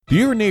Do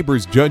your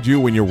neighbors judge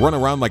you when you run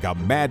around like a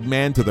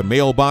madman to the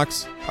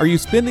mailbox? Are you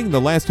spending the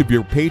last of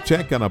your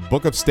paycheck on a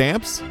book of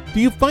stamps?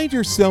 Do you find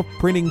yourself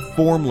printing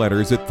form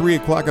letters at 3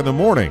 o'clock in the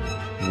morning?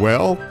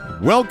 Well,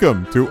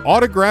 welcome to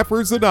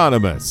Autographers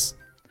Anonymous.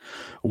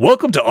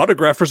 Welcome to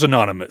Autographers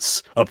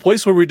Anonymous, a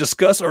place where we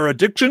discuss our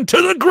addiction to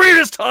the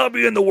greatest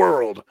hobby in the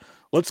world.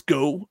 Let's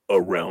go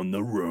around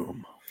the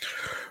room.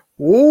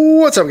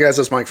 What's up, guys?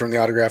 It's Mike from the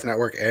Autograph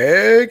Network,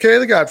 aka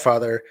The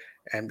Godfather.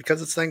 And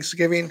because it's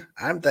Thanksgiving,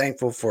 I'm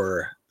thankful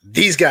for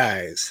these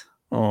guys.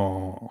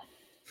 Oh,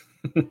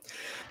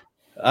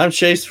 I'm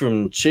Chase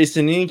from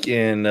Chasing Ink,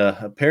 and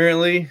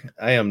apparently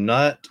I am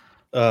not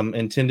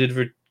intended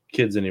for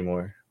kids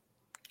anymore.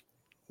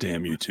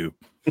 damn YouTube.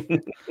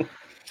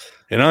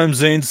 And I'm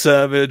Zane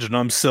Savage, and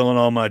I'm selling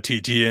all my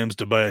TTMs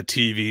to buy a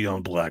TV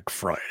on Black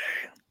Friday.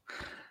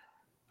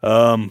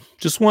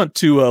 Just want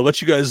to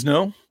let you guys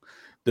know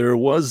there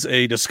was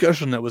a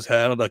discussion that was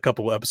had a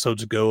couple of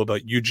episodes ago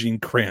about Eugene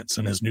Krantz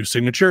and his new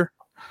signature.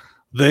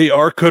 They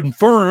are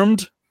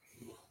confirmed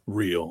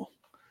real.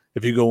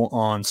 If you go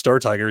on Star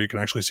Tiger, you can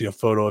actually see a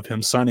photo of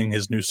him signing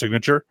his new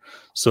signature.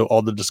 So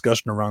all the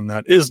discussion around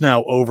that is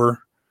now over.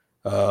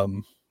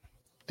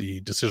 The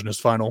decision is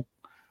final.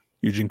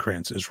 Eugene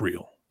Krantz is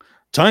real.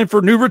 Time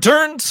for new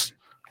returns.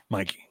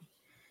 Mikey.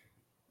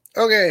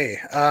 Okay,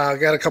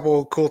 got a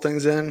couple cool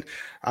things in.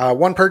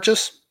 One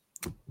purchase,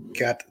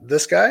 got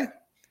this guy,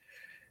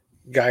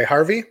 Guy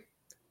Harvey.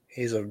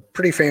 He's a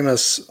pretty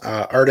famous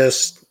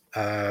artist,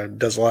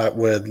 does a lot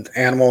with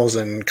animals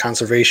and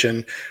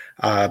conservation,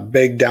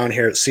 big down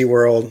here at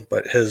SeaWorld,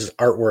 but his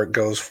artwork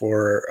goes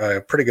for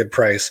a pretty good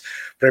price.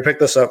 But I picked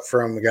this up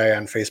from a guy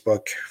on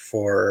Facebook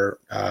for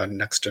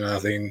next to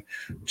nothing.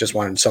 Just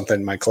wanted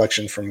something in my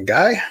collection from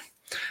Guy.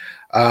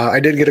 I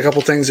did get a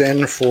couple things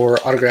in for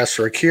Autographs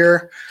for a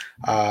Cure.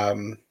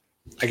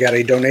 I got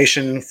a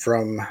donation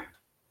from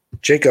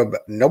Jacob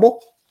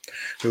Noble,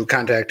 who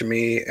contacted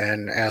me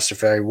and asked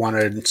if I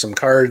wanted some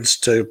cards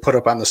to put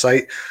up on the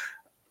site.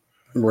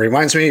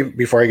 Reminds me,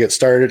 before I get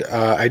started,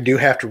 I do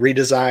have to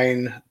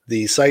redesign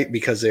the site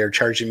because they are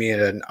charging me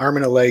an arm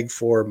and a leg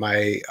for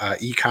my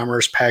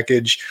e-commerce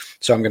package.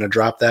 So I'm going to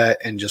drop that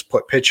and just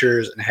put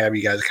pictures and have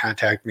you guys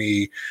contact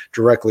me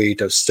directly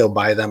to still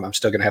buy them. I'm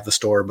still going to have the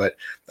store, but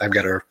I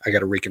got to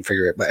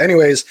reconfigure it. But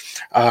anyways,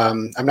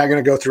 I'm not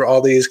going to go through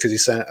all these because he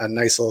sent a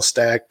nice little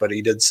stack, but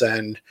he did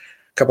send a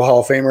couple Hall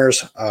of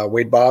Famers,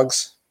 Wade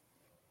Boggs,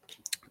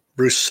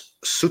 Bruce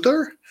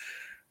Sutter.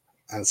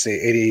 Let's see,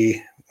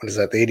 80. What is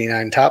that? The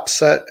 89 top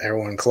set.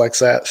 Everyone collects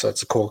that, so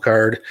it's a cool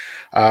card.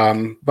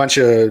 Bunch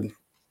of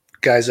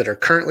guys that are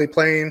currently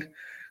playing.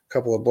 A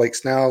couple of Blake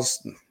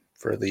Snells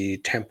for the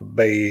Tampa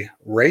Bay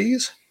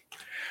Rays.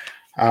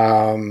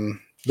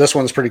 This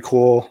one's pretty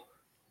cool.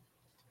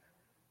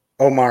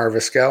 Omar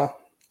Vizquel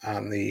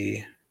on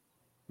the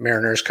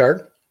Mariners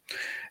card,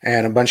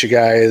 and a bunch of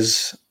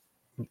guys.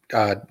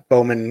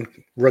 Bowman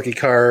rookie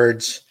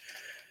cards.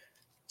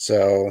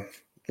 So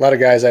a lot of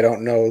guys I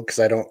don't know because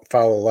I don't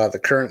follow a lot of the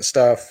current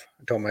stuff.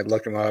 I told them I'd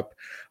look them up.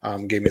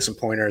 Gave me some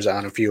pointers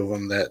on a few of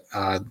them that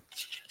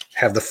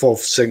have the full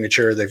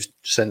signature. They've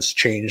since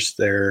changed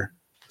their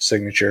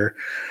signature.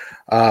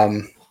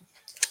 I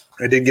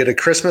did get a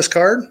Christmas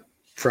card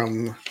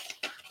from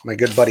my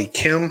good buddy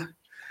Kim,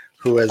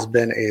 who has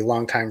been a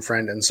longtime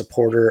friend and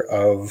supporter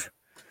of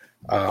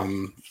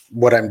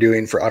what I'm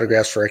doing for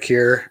Autographs for a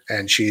Cure.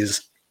 And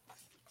she's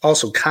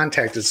also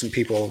contacted some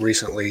people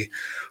recently.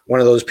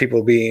 One of those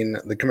people being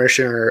the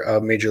commissioner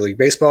of Major League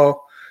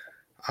Baseball,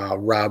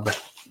 Rob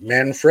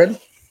Manfred.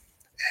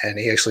 And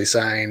he actually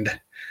signed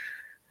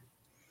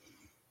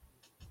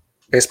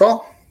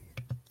baseball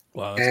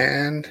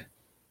and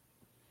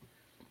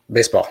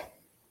baseball.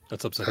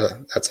 That's upside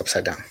down. That's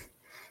upside down.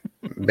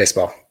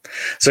 Baseball.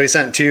 So he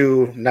sent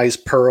two nice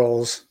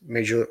pearls,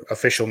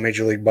 official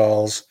Major League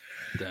balls.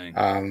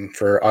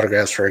 For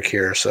Autographs for a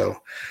Cure. So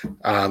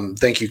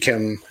thank you,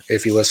 Kim,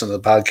 if you listen to the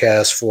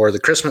podcast, for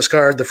the Christmas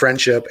card, the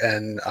friendship,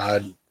 and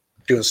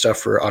doing stuff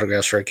for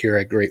Autographs for a Cure.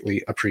 I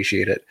greatly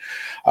appreciate it.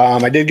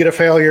 I did get a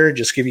failure.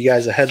 Just give you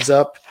guys a heads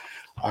up.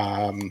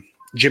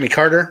 Jimmy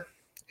Carter,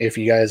 if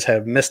you guys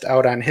have missed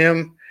out on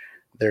him,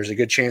 there's a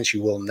good chance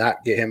you will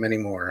not get him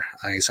anymore.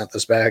 I sent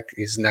this back.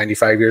 He's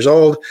 95 years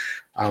old,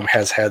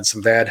 has had some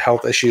bad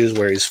health issues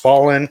where he's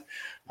fallen,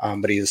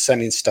 but he is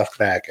sending stuff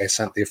back. I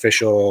sent the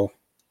official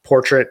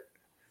portrait,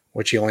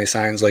 which he only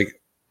signs like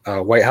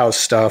White House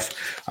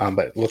stuff,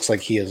 but it looks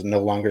like he is no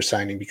longer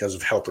signing because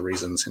of health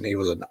reasons, and he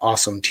was an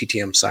awesome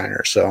TTM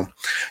signer. So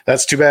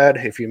that's too bad.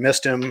 If you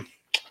missed him,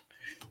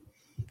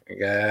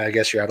 I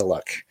guess you're out of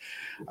luck.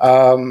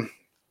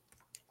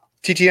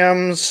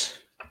 TTMs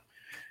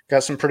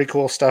got some pretty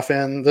cool stuff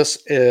in.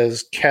 This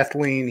is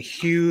Kathleen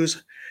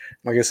Hughes.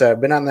 Like I said,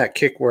 I've been on that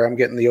kick where I'm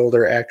getting the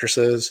older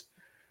actresses.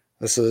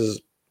 This is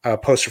a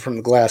poster from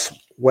the Glass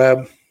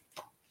Web.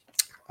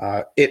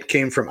 It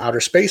Came from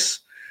Outer Space,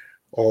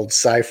 old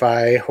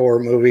sci-fi horror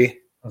movie.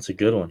 That's a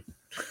good one.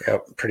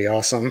 Yep, pretty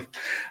awesome.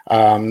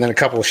 Then a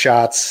couple of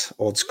shots,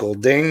 old school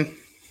Ding.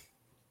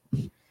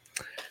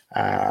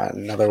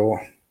 Another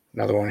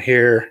one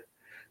here.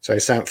 So I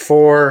sent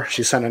 4.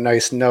 She sent a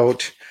nice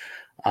note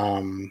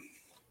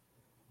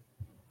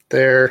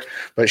there,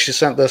 but she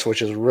sent this,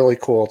 which is really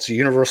cool. It's a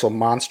Universal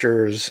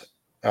Monsters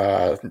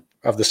of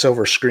the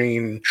Silver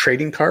Screen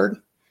trading card.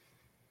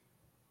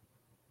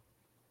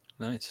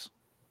 Nice.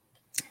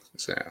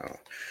 So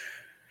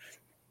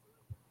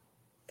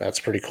that's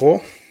pretty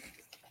cool.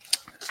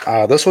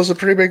 This was a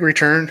pretty big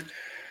return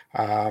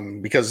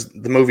because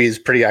the movie is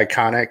pretty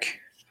iconic.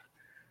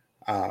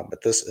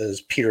 But this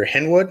is Peter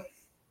Hinwood,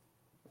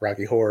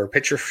 Rocky Horror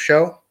Picture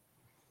Show.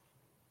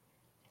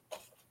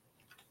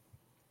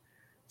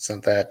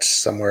 Sent that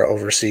somewhere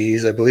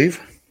overseas, I believe.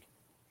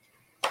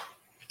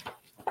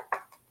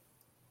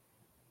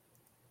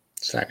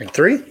 Second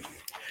 3.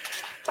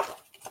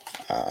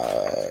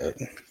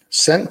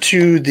 Sent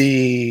to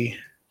the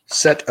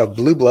set of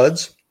Blue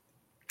Bloods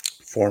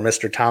for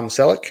Mr. Tom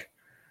Selleck.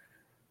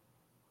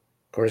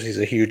 Of course, he's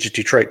a huge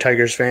Detroit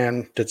Tigers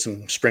fan. Did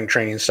some spring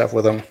training stuff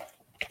with him.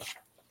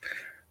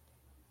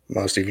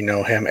 Most of you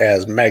know him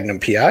as Magnum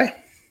P.I.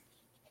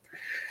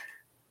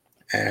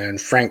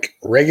 And Frank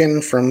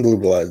Reagan from Blue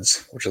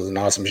Bloods, which is an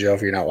awesome show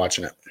if you're not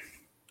watching it.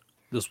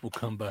 This will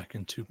come back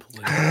into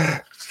play.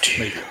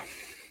 Maybe.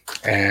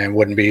 And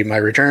wouldn't be my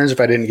returns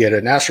if I didn't get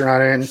an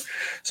astronaut in.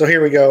 So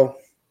here we go.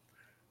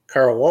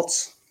 Carl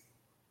Waltz.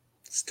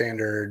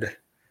 Standard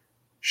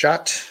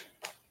shot.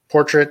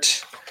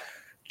 Portrait.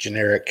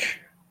 Generic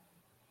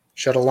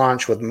shuttle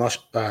launch with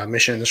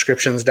mission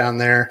descriptions down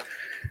there.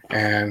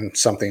 And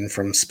something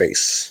from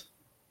space.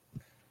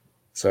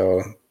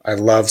 So I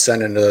love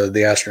sending to the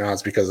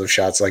astronauts because of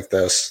shots like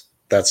this.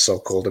 That's so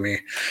cool to me.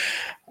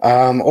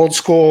 Old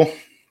school.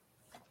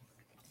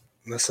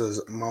 This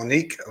is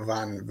Monique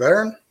van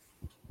Veren.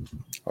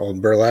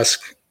 Old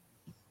burlesque.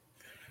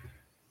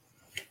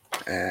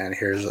 And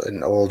here's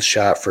an old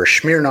shot for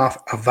Smirnoff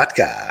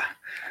Vodka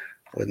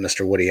with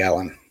Mr. Woody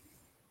Allen.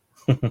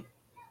 There'd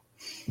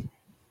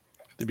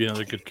be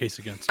another good case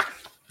against.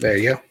 There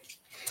you go.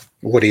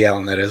 Woody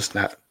Allen, that is,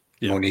 not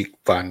Monique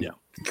van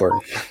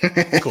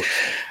Veren. Cool.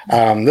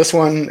 This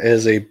one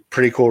is a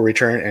pretty cool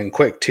return and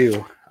quick,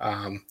 too.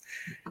 Keira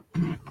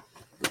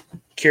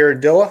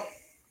Dilla.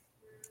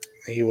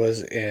 He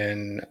was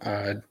in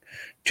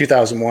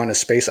 2001 A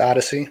Space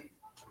Odyssey.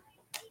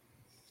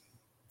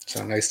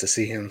 So nice to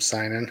see him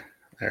signing.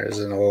 There's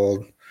an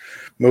old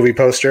movie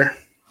poster.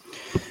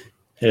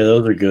 Yeah,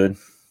 those are good.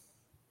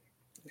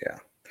 Yeah.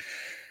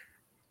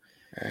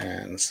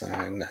 And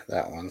signed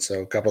that one.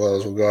 So a couple of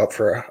those will go up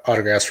for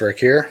autographs for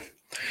Akira.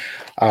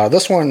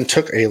 This one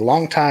took a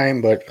long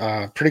time, but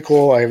pretty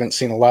cool. I haven't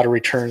seen a lot of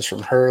returns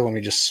from her. Let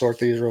me just sort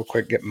these real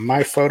quick, get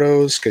my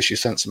photos because she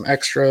sent some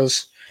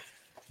extras.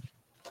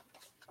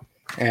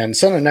 And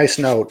sent a nice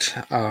note.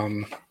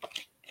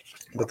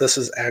 But this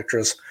is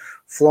actress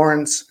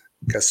Florence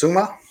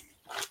Kasuma.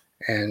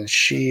 And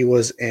she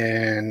was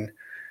in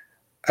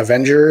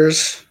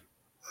Avengers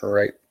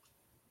right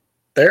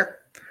there.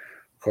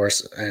 Of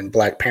course, and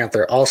Black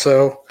Panther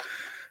also.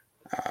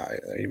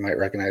 You might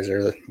recognize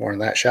her more in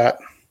that shot.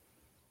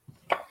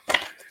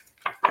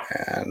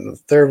 And the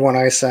third one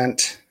I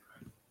sent,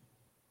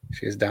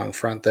 she's down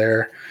front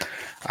there.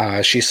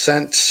 She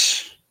sent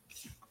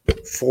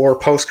 4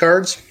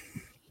 postcards.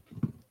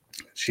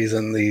 She's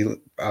in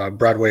the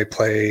Broadway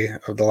play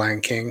of The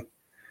Lion King.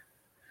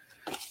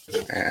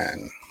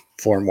 And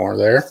 4 more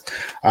there.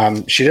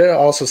 She did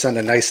also send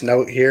a nice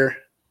note here.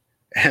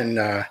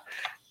 And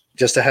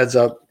just a heads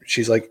up,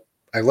 she's like,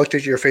 I looked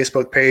at your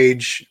Facebook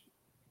page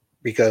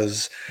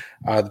because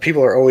the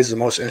people are always the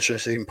most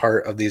interesting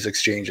part of these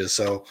exchanges.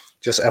 So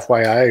just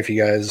FYI, if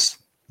you guys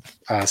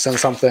send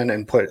something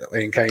and put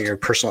any kind of your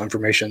personal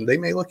information, they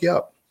may look you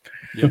up.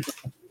 Yep.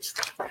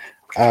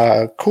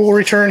 Cool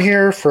return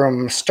here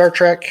from Star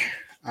Trek,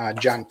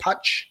 John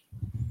Potch.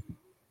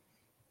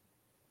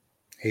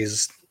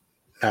 He's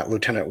not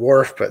Lieutenant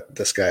Worf, but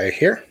this guy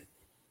here,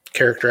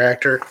 character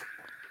actor.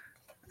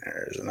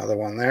 There's another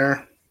one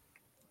there.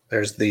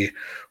 There's the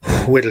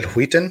Whittle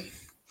Wheaton.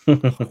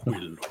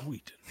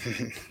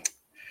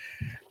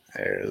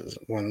 There's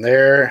one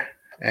there.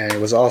 And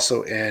it was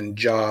also in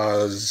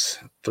Jaws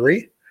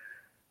 3,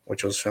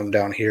 which was filmed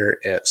down here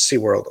at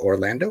SeaWorld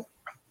Orlando.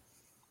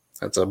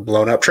 That's a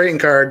blown up trading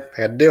card.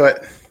 Had to do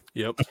it.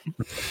 Yep.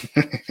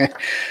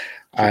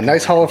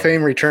 Nice Hall of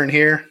Fame return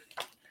here.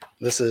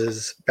 This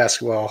is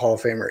Basketball Hall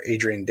of Famer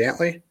Adrian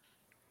Dantley.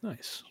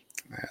 Nice.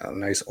 A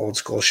nice old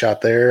school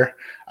shot there.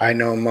 I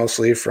know him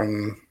mostly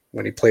from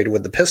when he played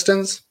with the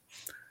Pistons.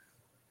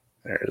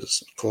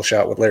 There's a cool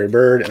shot with Larry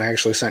Bird. And I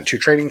actually sent 2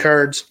 trading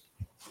cards.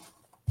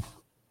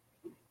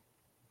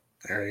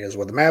 There he is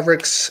with the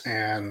Mavericks.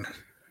 And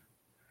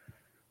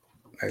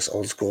nice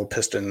old school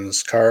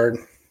Pistons card.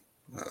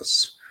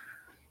 That's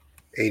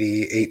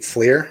 88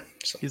 Fleer.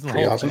 So he's in the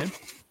Hall of Fame?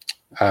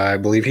 I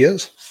believe he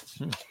is.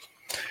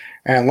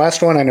 And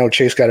last one, I know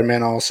Chase got him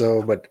in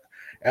also, but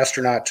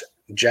astronaut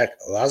Jack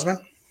Lasman.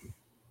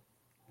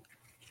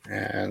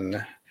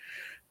 And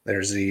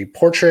there's the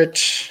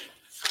portrait,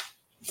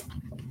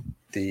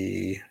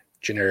 the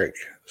generic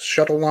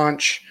shuttle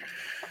launch,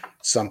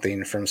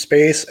 something from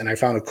space. And I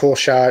found a cool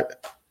shot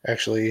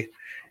Actually,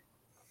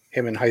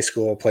 him in high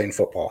school playing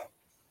football.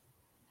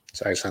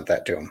 So I sent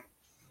that to him.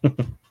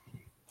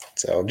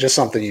 So just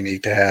something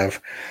unique to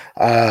have.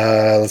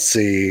 Let's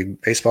see.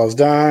 Baseball's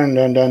done.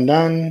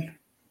 Done.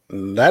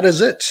 That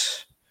is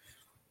it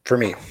for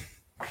me,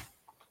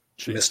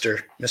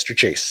 Mr.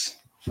 Chase.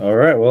 All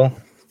right. Well,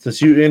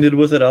 since you ended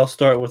with it, I'll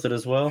start with it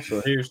as well.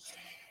 So here's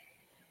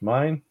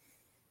mine.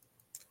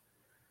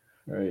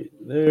 Right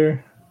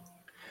there.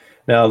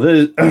 Now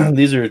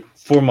these are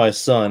for my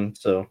son,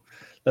 so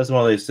that's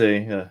why they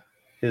say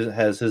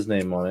has his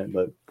name on it.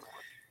 But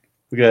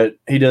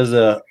he does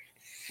a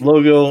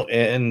logo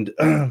and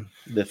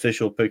the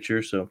official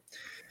picture. So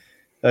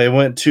I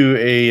went to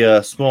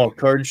a small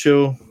card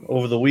show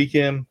over the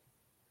weekend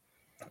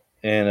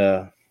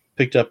and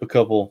picked up a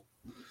couple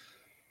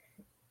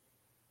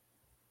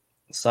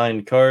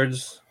signed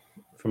cards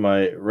for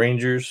my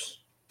Rangers.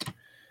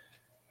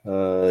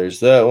 There's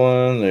that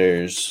one.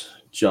 There's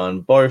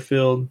John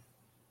Barfield.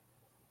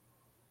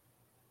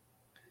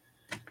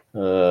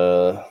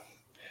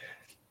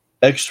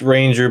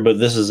 Ex-Ranger, but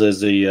this is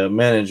as a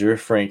manager,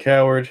 Frank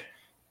Howard.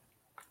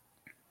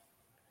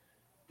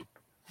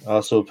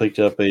 Also picked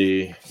up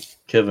a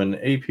Kevin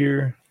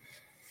Apier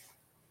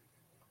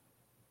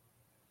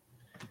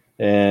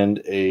and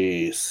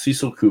a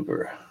Cecil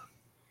Cooper.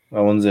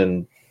 That one's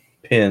in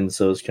pin,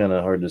 so it's kind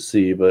of hard to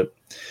see, but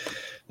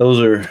those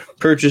are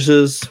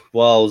purchases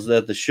while I was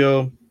at the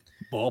show.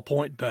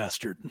 Ballpoint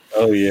bastard.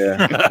 Oh,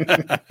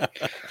 yeah.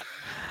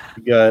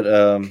 We got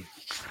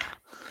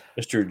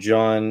Mr.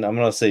 John, I'm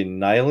going to say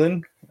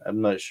Nyland.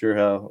 I'm not sure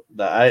how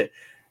that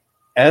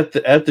at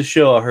the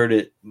show I heard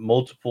it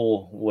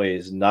multiple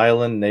ways.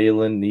 Nyland,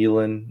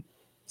 Nealon.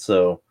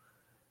 So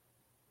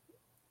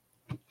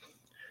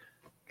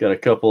got a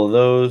couple of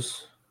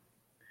those.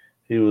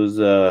 He was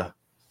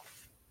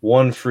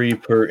one free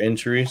per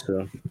entry,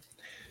 so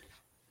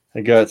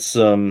I got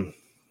some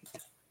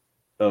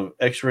of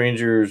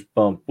X-Rangers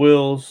Bump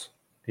Wills.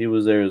 He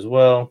was there as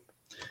well.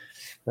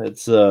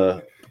 That's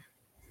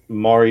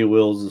Maury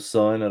Wills'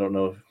 son. I don't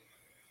know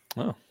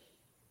if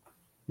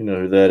you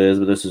know who that is,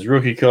 but this is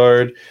rookie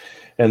card.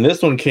 And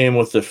this one came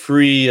with the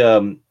free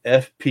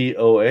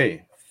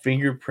FPOA,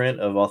 fingerprint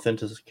of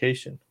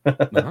authentication.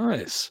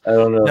 Nice. I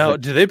don't know. Now,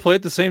 do they play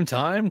at the same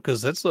time?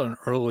 Because that's an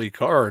early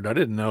card. I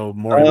didn't know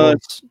Maury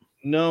Wills.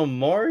 No,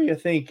 Maury, I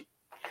think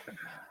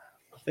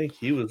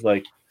he was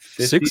like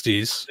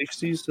 60s.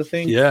 60s, I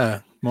think.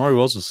 Yeah, Maury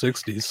Wills was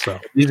 60s. So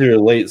these are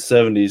late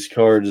 70s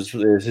cards.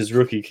 His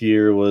rookie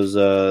year was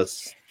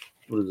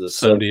what is it?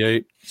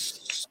 78.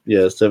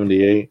 Yeah,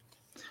 78.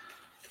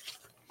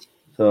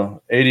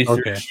 So 83.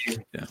 Okay.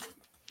 Yeah.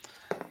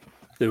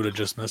 They would have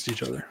just missed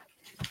each other.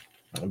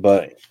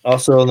 But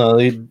also now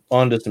lead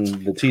on to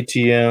the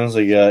TTMs.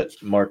 I got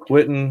Mark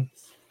Whitten.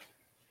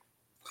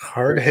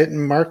 Hard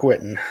hitting Mark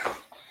Whitten.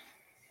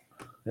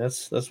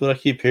 That's what I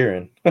keep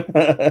hearing.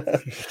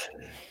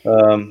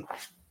 Well,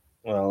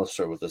 let's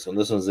start with this one.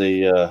 This one's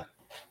a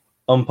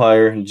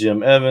umpire,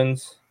 Jim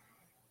Evans.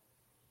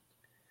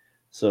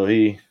 So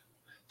he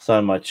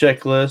signed my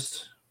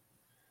checklist.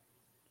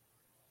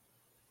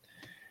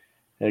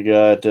 I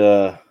got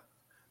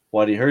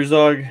Whitey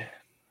Herzog.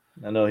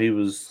 I know he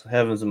was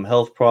having some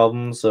health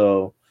problems,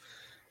 so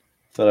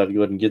thought I'd go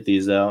ahead and get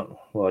these out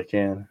while I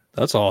can.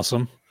 That's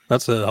awesome.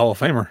 That's a Hall of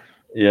Famer.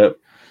 Yep.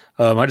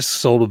 I just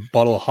sold a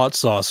bottle of hot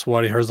sauce,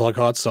 Whitey Herzog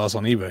hot sauce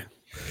on eBay.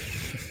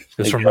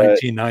 It's from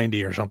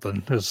 1990 or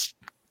something. It's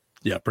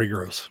pretty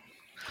gross.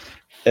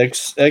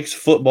 Ex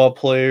football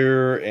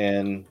player,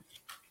 and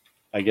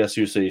I guess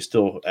you say he's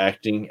still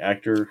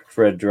actor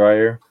Fred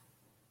Dreyer.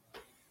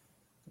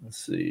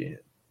 Let's see.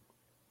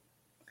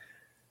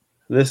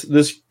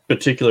 This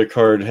particular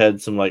card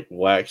had some like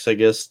wax, I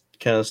guess,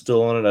 kind of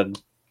still on it. I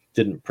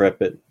didn't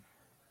prep it.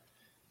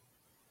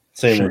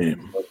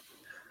 Same.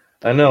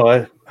 I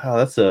know.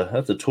 That's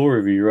a tour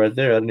review right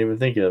there. I didn't even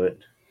think of it.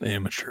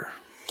 Amateur.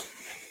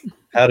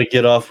 How to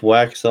get off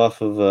wax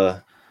off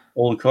of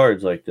old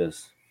cards like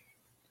this.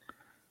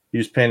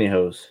 Use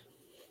pantyhose.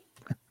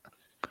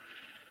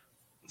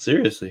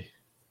 Seriously.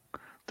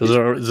 Does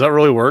that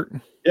really work?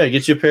 Yeah,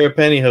 get you a pair of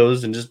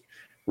pantyhose and just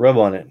rub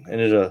on it,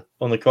 and it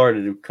on the card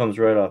it comes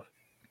right off.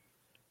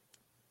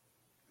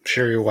 I'm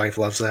sure your wife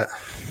loves that.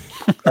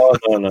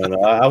 Oh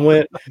no! I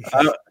went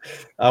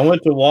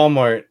to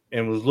Walmart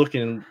and was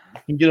looking.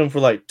 You can get them for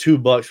like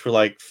 $2 for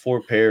like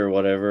 4 pair or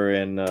whatever.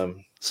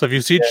 And so if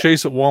you see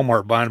Chase at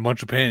Walmart buying a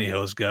bunch of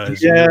pantyhose,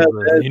 guys, yeah,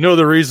 you know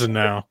the reason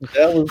now.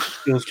 It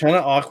was kind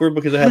of awkward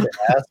because I had to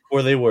ask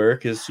where they were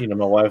because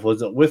my wife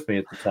wasn't with me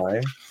at the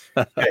time.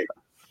 Okay.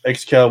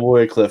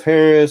 Ex-Cowboy Cliff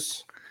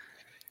Harris,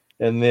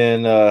 and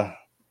then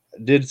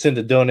did send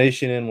a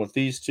donation in with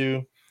these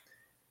two.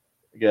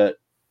 We got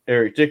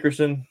Eric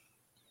Dickerson.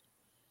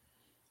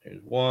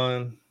 There's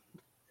 1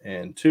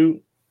 and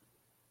 2.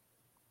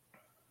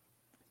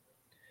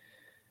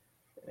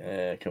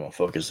 Come on,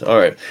 focus. All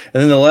right.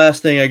 And then the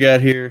last thing I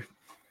got here,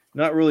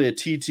 not really a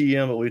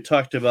TTM, but we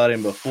talked about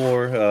him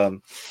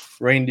before.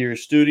 Reindeer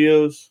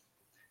Studios.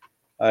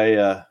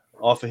 I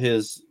off of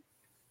his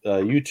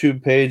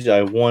YouTube page.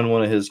 I won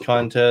one of his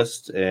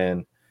contests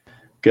and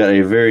got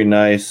a very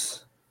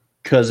nice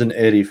Cousin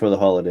Eddie for the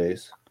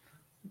holidays.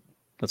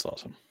 That's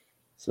awesome.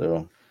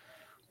 So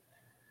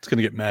it's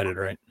gonna get matted,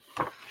 right?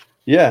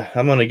 Yeah,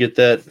 I'm gonna get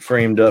that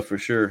framed up for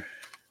sure.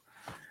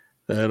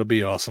 That'll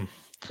be awesome.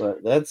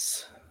 But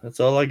that's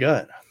all I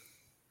got.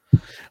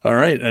 All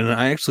right, and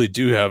I actually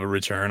do have a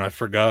return. I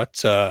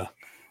forgot.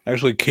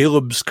 Actually,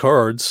 Caleb's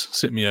Cards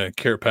sent me a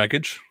care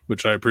package,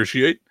 which I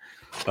appreciate.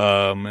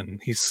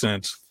 And he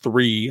sent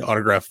 3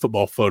 autographed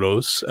football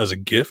photos as a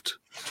gift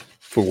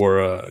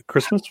for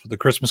Christmas, for the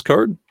Christmas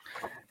card.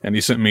 And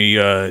he sent me,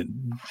 of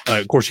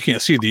course, you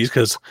can't see these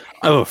because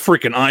I have a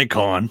freaking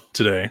icon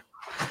today.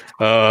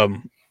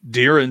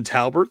 De'Aaron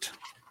Talbert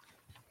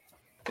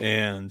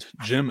and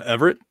Jim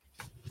Everett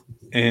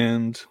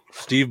and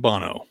Steve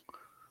Bono.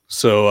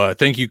 So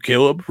thank you,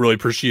 Caleb. Really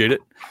appreciate it.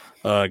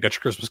 Got your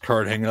Christmas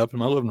card hanging up in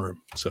my living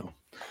room. So,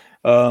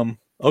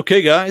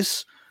 okay,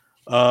 guys.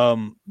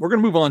 We're going to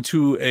move on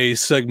to a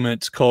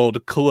segment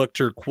called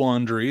Collector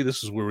Quandary.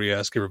 This is where we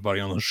ask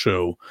everybody on the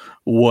show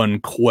one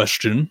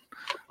question.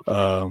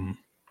 And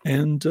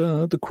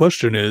the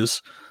question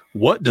is,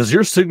 what does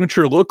your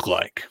signature look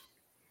like?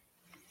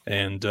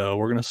 And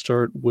we're going to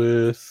start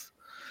with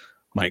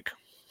Mike.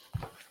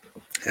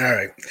 All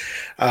right.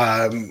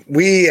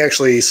 We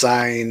actually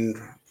signed,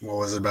 what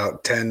was it,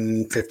 about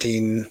 10,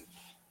 15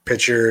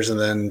 pitchers and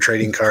then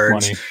trading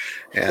cards. 20.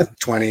 Yeah,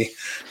 20.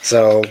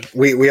 So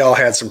we all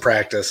had some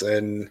practice.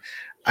 And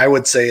I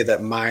would say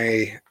that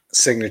my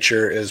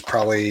signature is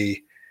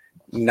probably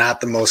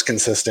not the most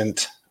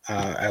consistent.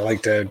 I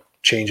like to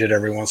change it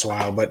every once in a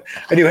while, but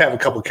I do have a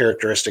couple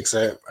characteristics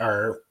that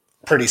are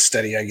pretty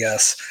steady, I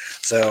guess.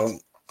 So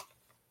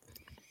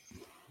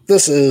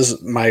this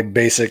is my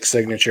basic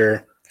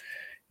signature.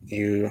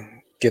 You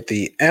get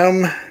the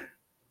M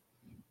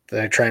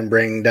that I try and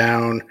bring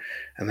down,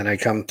 and then I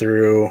come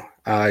through.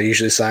 I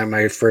usually sign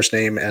my first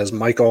name as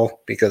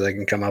Michael because I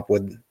can come up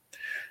with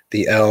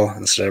the L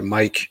instead of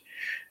Mike.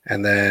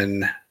 And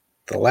then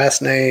the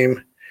last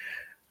name,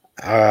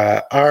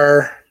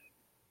 R.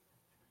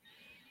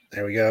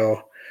 There we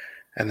go.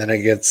 And then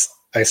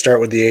I start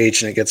with the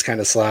H and it gets kind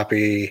of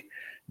sloppy.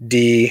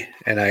 D,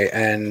 and I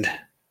end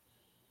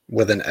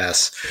with an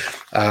S.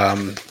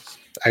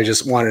 I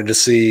just wanted to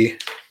see,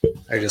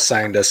 I just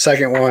signed a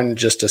second one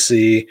just to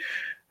see.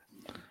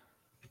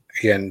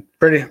 Again,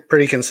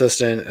 pretty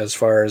consistent as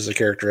far as the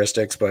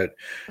characteristics, but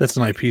that's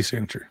an IP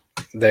signature.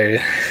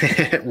 They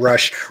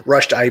rushed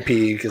IP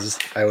because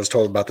I was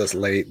told about this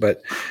late,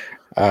 but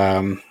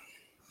let's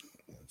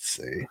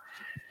see.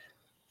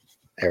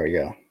 There we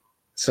go.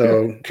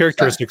 So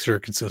characteristics are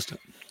consistent.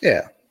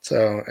 Yeah.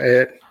 So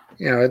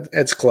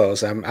it's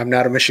close. I'm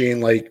not a machine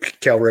like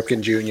Cal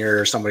Ripken Jr.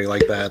 or somebody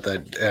like that.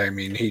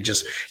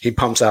 He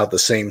pumps out the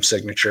same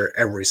signature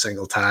every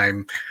single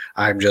time.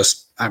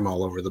 I'm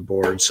all over the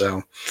board.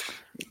 So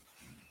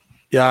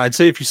yeah, I'd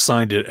say if you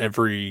signed it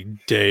every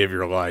day of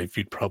your life,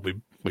 you'd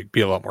probably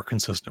be a lot more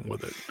consistent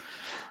with it.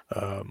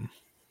 All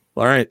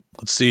right,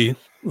 let's see.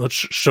 Let's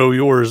show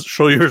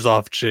yours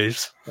off,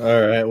 Chase.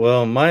 All right.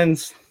 Well,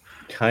 mine's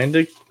kind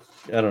of,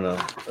 I don't know.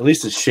 At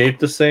least it's shaped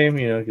the same,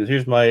 because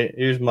here's my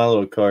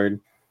little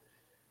card.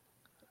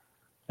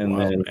 And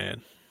then,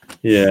 man.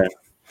 Yeah.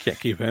 Can't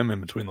keep him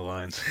in between the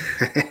lines.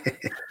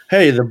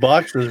 Hey, the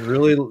box was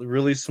really,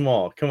 really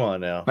small. Come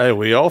on now. Hey,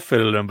 we all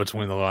fitted in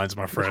between the lines,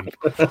 my friend.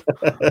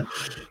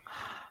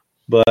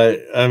 But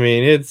I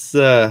mean, it's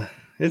there.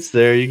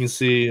 You can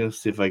see. Let's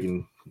see if I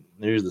can.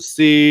 There's the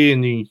C,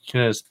 and you can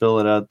kind of spell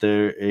it out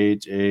there: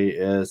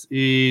 HASECOLL,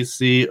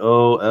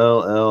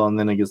 and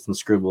then I get some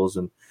scribbles.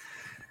 And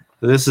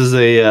this is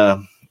a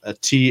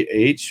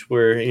TH,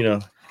 where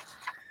it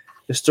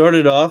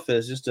started off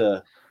as just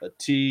a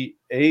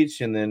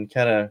TH, and then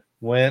kind of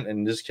went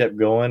and just kept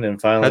going,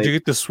 and finally. How'd you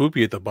get the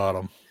swoopy at the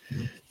bottom?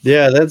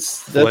 Yeah,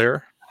 that's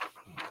flare.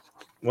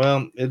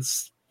 Well,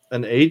 it's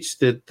an H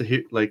that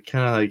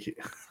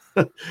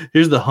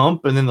here's the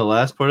hump, and then the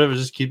last part of it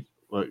just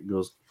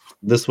goes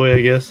this way,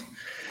 I guess.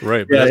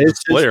 Right, but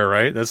that's the flare,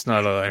 right? That's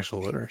not an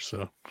actual letter,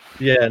 so.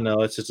 Yeah,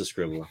 no, it's just a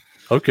scribble.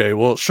 Okay,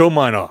 well, show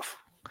mine off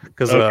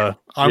because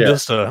I'm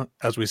just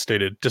as we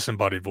stated,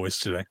 disembodied voice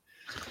today.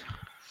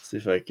 Let's see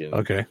if I can.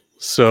 Okay,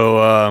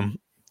 so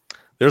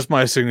there's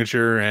my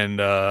signature, and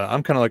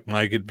I'm kind of like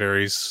Mike. It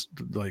varies,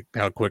 like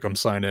how quick I'm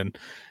signed in.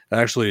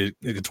 Actually,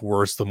 it gets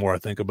worse the more I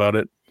think about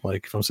it.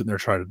 Like if I'm sitting there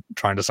trying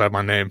to decide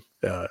my name,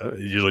 it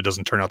usually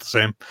doesn't turn out the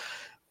same.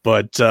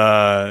 But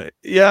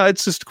yeah,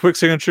 it's just a quick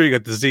signature. You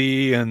got the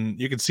Z, and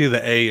you can see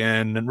the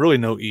AN, and really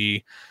no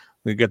E.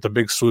 You get the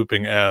big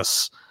swooping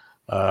S.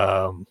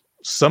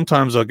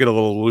 Sometimes I'll get a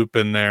little loop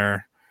in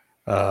there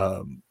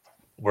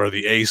where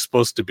the A is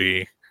supposed to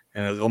be,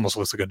 and it almost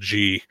looks like a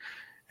G.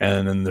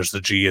 And then there's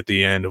the G at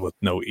the end with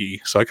no E.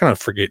 So I kind of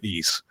forget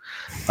E's.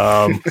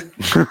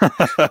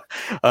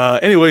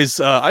 Anyways,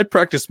 I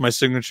practiced my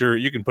signature.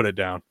 You can put it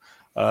down.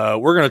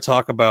 We're going to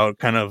talk about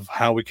kind of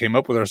how we came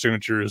up with our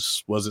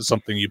signatures. Was it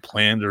something you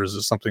planned, or is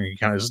it something you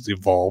kind of just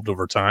evolved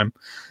over time?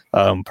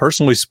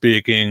 Personally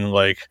speaking,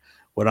 like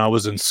when I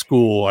was in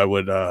school, I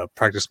would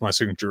practice my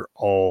signature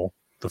all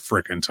the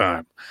freaking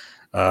time.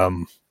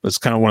 That's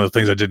kind of one of the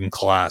things I did in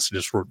class. I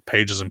just wrote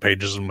pages and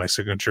pages of my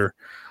signature.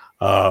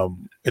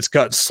 It's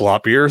got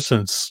sloppier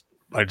since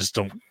I just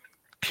don't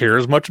care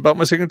as much about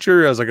my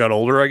signature as I got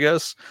older, I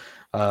guess.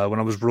 When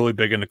I was really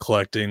big into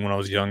collecting when I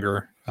was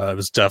younger, it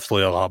was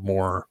definitely a lot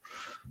more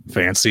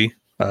fancy.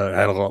 I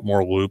had a lot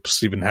more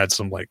loops, even had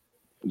some like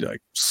I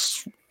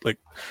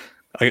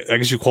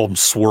guess you call them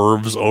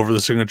swerves over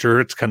the signature.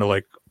 It's kind of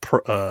like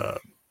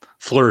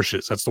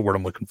flourishes. That's the word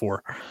I'm looking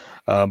for.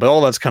 But all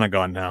that's kind of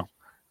gone now.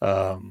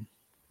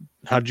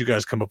 How did you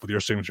guys come up with your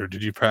signature?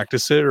 Did you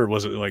practice it, or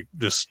was it like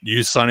just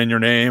you signing your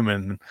name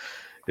and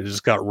it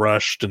just got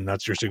rushed and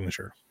that's your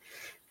signature?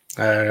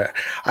 I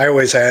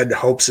always had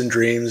hopes and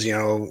dreams,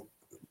 of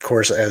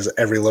course, as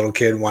every little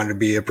kid wanted to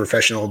be a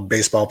professional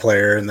baseball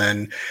player. And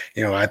then,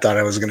 I thought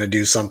I was going to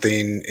do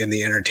something in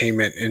the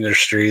entertainment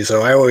industry.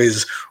 So I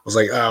always was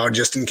like, oh,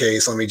 just in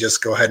case, let me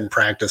just go ahead and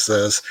practice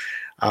this.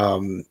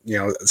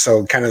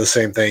 So kind of the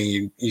same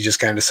thing. You just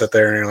kind of sit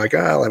there and you're like,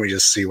 oh, let me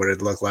just see what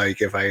it'd look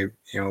like if I,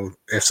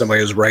 if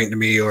somebody was writing to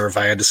me or if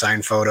I had to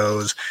sign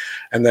photos.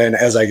 And then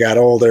as I got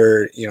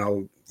older,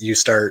 you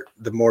start,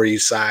 the more you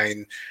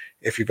sign,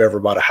 if you've ever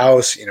bought a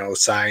house,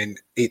 sign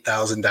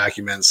 8,000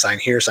 documents, sign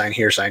here, sign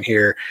here, sign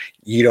here.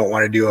 You don't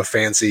want to do a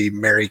fancy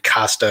Mary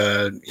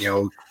Costa,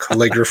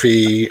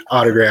 calligraphy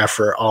autograph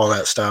for all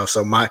that stuff.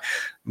 So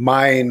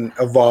mine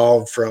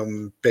evolved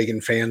from big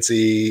and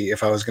fancy.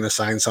 If I was going to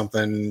sign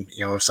something,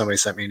 if somebody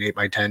sent me an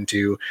 8x10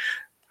 to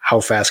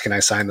how fast can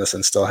I sign this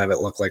and still have it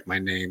look like my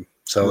name?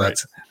 So right.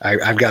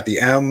 I've got the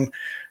M,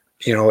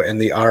 and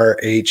the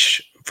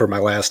RH for my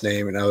last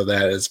name. And other than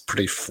that is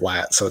pretty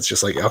flat. So it's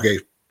just like, okay,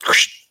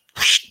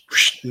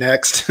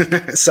 next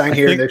sign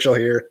here, initial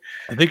here.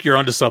 I think you're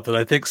onto something.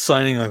 I think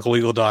signing like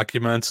legal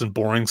documents and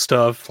boring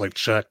stuff like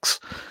checks,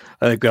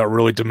 I think that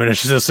really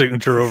diminishes the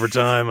signature over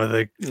time. I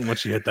think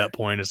once you hit that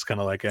point, it's kind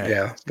of like, hey,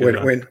 yeah,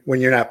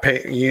 when you're not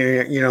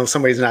paying,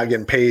 somebody's not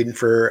getting paid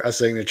for a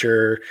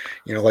signature,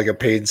 like a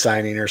paid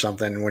signing or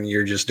something, when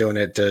you're just doing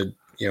it to,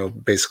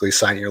 basically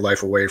sign your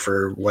life away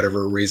for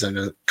whatever reason,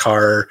 a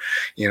car,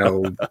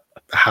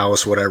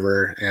 house,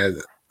 whatever.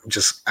 And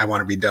I want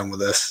to be done with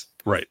this.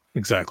 Right.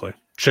 Exactly.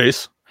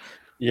 Chase.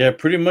 Yeah,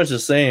 pretty much the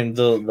same.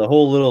 The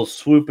whole little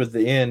swoop at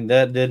the end,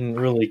 that didn't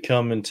really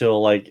come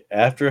until like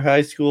after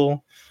high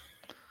school.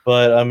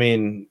 But I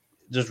mean,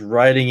 just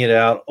writing it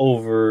out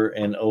over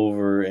and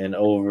over and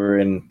over,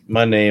 and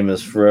my name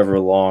is forever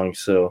long.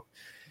 So,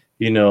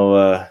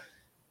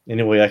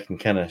 any way I can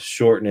kind of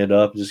shorten it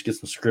up, just get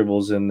some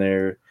scribbles in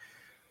there,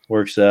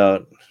 works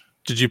out.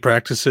 Did you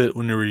practice it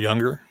when you were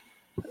younger?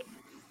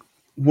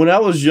 When I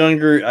was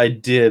younger, I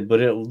did, but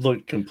it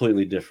looked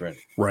completely different.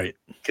 Right.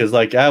 Because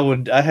like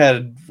I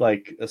had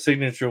like a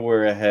signature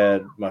where I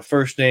had my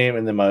first name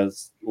and then my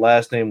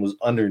last name was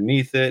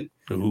underneath it.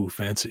 Ooh,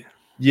 fancy.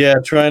 Yeah,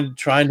 trying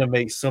to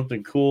make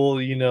something cool,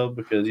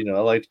 because I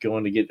like to go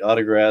in to get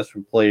autographs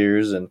from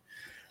players, and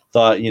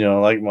thought,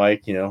 like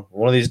Mike,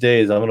 one of these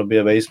days I'm gonna be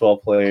a baseball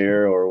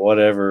player or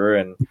whatever,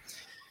 and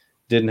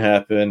didn't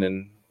happen.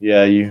 And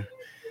yeah, you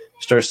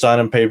start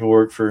signing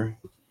paperwork for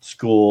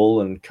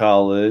school and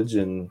college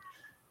and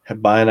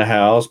buying a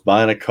house,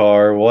 buying a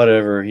car,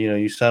 whatever,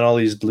 you sign all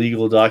these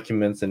legal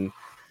documents, and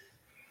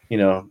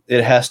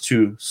it has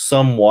to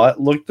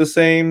somewhat look the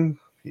same.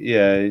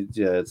 Yeah,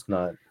 it's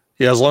not.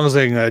 Yeah, as long as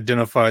they can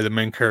identify the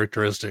main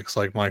characteristics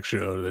like Mike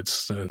showed,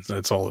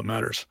 that's all that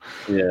matters.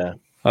 Yeah.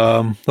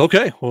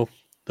 Okay, well,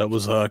 that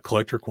was a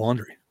collector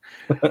quandary.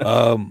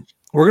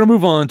 We're gonna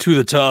move on to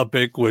the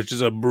topic, which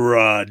is a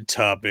broad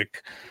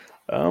topic,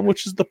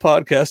 which is the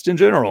podcast in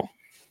general.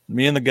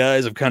 Me and the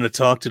guys have kind of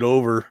talked it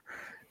over,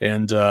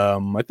 and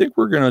I think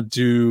we're going to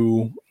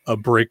do a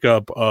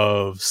breakup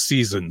of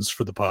seasons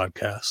for the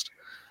podcast.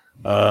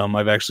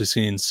 I've actually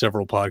seen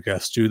several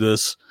podcasts do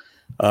this.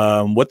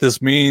 What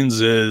this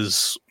means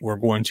is we're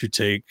going to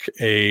take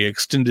a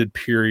extended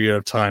period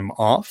of time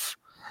off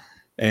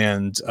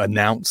and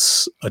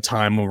announce a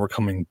time when we're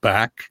coming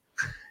back.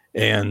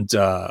 And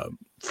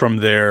from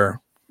there,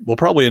 we'll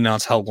probably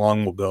announce how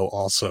long we'll go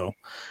also.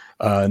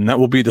 And that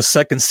will be the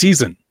second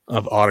season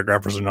of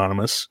Autographers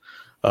Anonymous.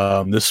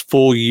 This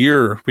full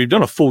year, we've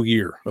done a full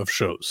year of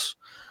shows.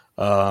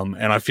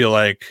 And I feel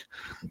like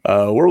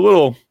we're a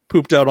little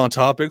pooped out on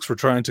topics. We're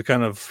trying to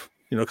kind of,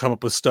 come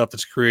up with stuff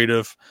that's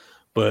creative,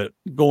 but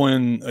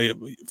going a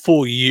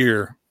full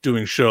year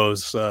doing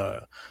shows,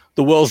 the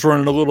well's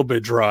running a little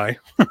bit dry.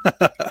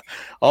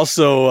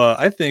 Also,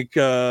 I think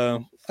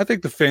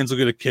the fans will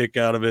get a kick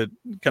out of it,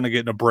 kind of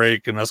getting a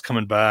break and us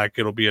coming back.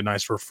 It'll be a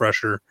nice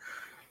refresher.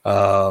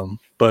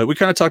 But we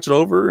kind of talked it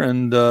over,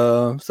 and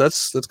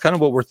that's kind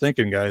of what we're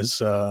thinking,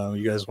 guys.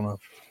 You guys want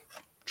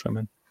to chime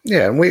in?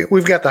 Yeah, and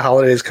we've got the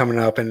holidays coming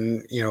up,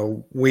 and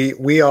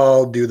we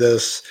all do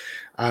this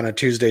on a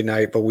Tuesday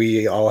night, but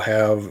we all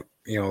have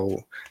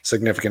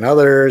significant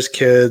others,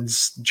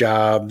 kids,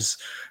 jobs,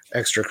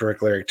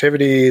 extracurricular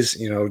activities.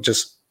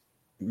 Just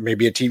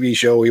maybe a TV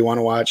show we want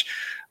to watch.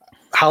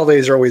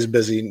 Holidays are always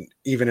busy,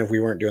 even if we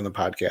weren't doing the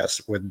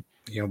podcast, with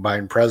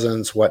buying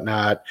presents,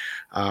 whatnot,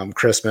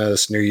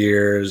 Christmas, New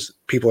Year's,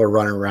 people are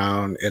running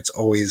around. It's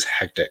always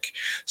hectic.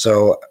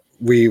 So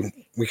we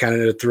kind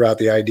of threw out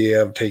the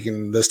idea of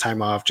taking this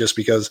time off just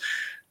because,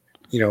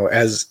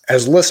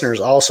 as listeners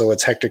also,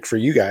 it's hectic for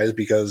you guys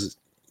because,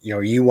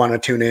 you want to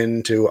tune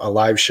in to a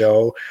live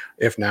show.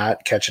 If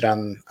not, catch it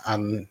on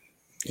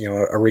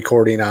a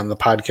recording on the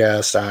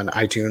podcast on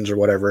iTunes or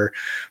whatever.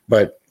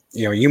 But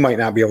you might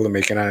not be able to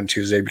make it on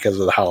Tuesday because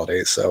of the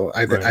holidays. So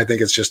I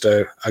think it's just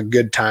a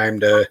good time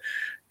to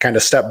kind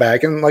of step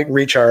back and like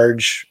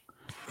recharge,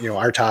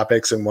 our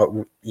topics and what,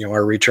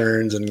 our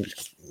returns, and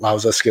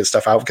allows us to get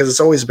stuff out, because it's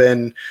always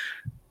been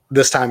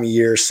this time of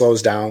year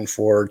slows down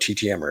for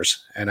TTMers.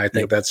 And I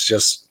think that's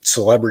just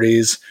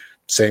celebrities.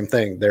 Same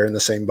thing. They're in the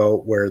same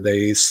boat where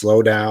they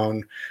slow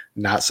down,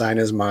 not sign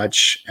as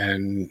much,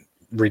 and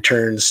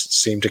returns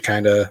seem to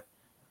kind of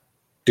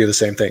do the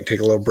same thing. Take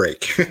a little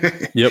break.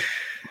 Yep.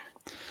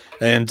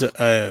 And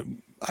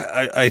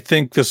I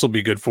think this will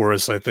be good for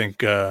us. I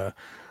think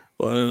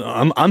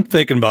I'm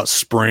thinking about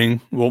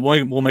spring.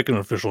 We'll make an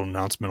official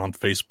announcement on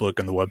Facebook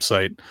and the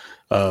website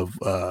of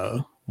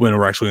when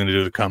we're actually going to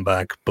do the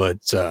comeback.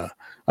 But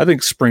I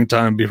think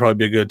springtime would probably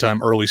be a good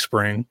time. Early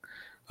spring.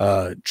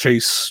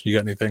 Chase, you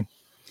got anything?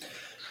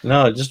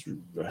 No, just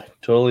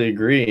totally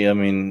agree. I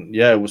mean,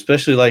 yeah,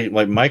 especially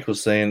like Mike was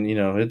saying,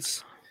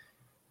 it's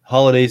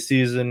holiday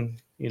season.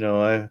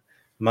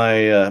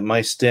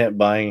 My stamp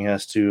buying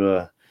has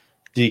to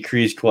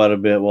decrease quite a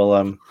bit while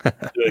I'm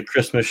doing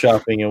Christmas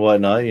shopping and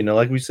whatnot.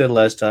 Like we said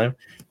last time,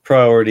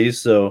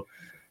 priorities. So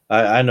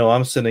I know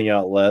I'm sending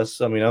out less.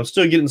 I mean, I'm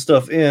still getting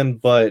stuff in,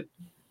 but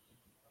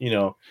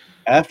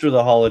after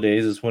the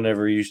holidays is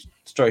whenever you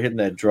start hitting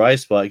that dry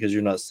spot because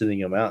you're not sending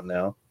them out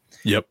now.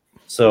 Yep.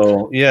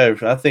 So yeah,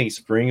 I think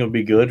spring will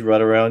be good.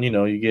 Right around,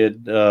 you get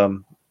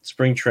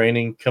spring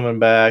training coming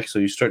back, so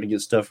you start to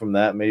get stuff from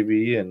that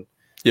maybe, and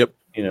yep,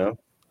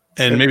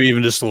 and maybe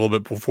even just a little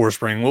bit before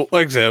spring. Well,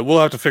 like I said,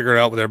 we'll have to figure it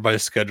out with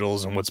everybody's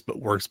schedules and what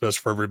works best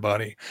for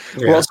everybody.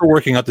 Yeah. We're also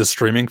working out this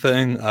streaming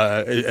thing.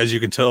 As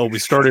you can tell, we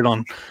started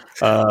on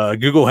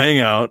Google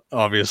Hangout,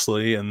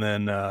 obviously, and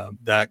then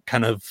that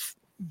kind of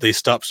they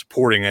stopped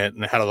supporting it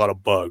and it had a lot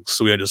of bugs,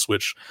 so we had to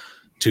switch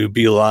to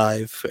Be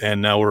Live,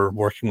 and now we're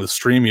working with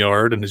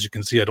StreamYard. And as you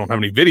can see, I don't have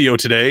any video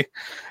today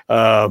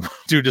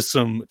due to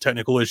some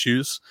technical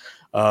issues.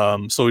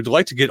 So we'd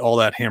like to get all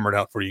that hammered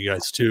out for you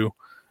guys too.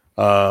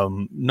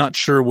 Not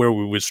sure where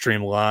we would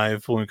stream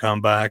live when we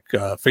come back.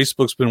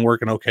 Facebook's been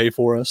working okay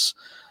for us,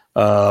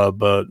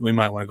 but we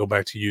might want to go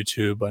back to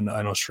YouTube.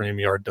 I know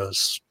StreamYard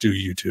does do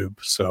YouTube,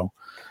 so.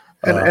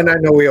 And I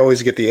know we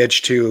always get the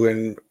itch too,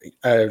 and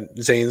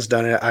Zane's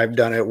done it. I've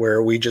done it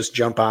where we just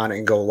jump on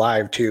and go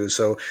live too.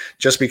 So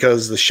just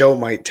because the show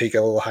might take a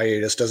little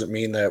hiatus doesn't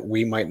mean that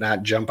we might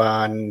not jump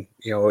on,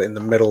 in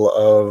the middle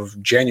of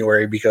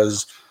January,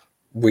 because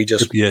we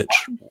just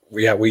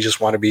we just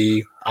want to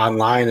be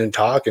online and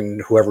talk,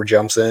 and whoever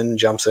jumps in.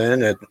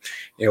 And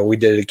we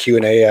did a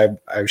Q&A.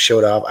 I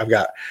showed off. I've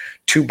got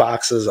 2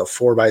 boxes of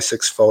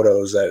 4x6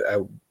 photos that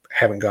I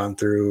haven't gone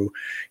through,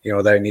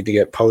 that I need to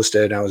get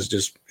posted. I was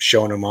just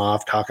showing them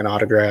off, talking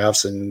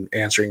autographs and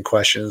answering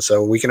questions.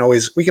 So we can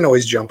always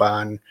jump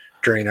on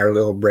during our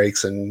little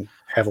breaks and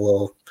have a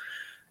little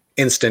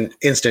instant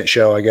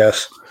show, I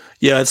guess.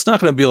 Yeah, it's not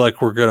going to be like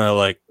we're going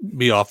to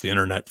be off the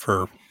internet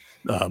for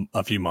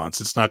a few months.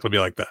 It's not going to be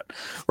like that.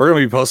 We're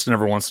going to be posting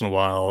every once in a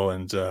while,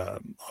 and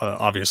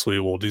obviously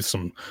we'll do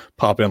some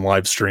pop-in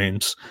live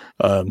streams.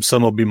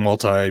 Some will be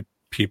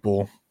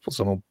multi-people.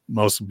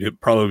 Most will be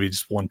probably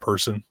just one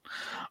person,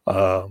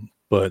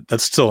 but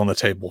that's still on the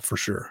table for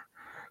sure.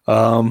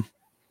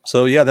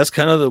 So yeah, that's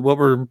kind of what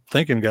we're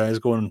thinking, guys,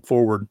 going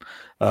forward.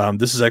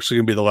 This is actually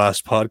going to be the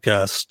last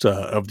podcast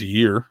of the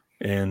year,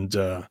 and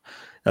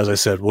as I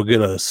said, we'll get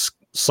a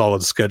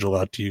solid schedule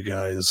out to you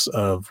guys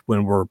of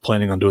when we're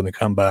planning on doing the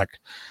comeback,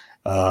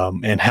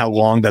 and how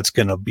long that's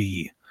going to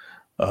be.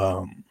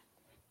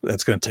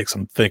 That's going to take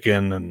some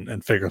thinking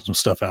and figuring some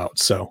stuff out.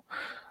 So,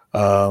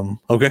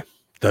 okay.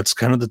 That's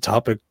kind of the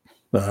topic.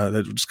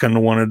 That just kind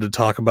of wanted to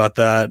talk about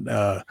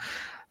that.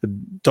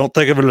 Don't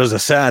think of it as a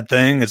sad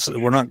thing.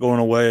 We're not going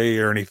away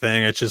or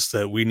anything. It's just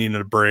that we needed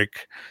a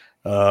break.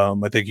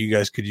 I think you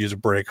guys could use a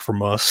break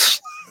from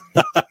us.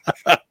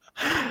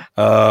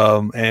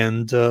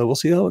 And we'll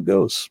see how it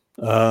goes.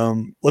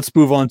 Let's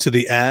move on to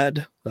the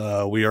ad.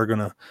 We are going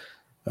to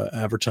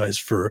advertise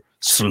for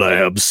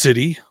Slab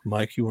City.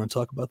 Mike, you want to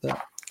talk about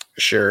that?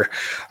 Sure.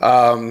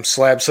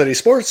 Slab City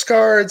Sports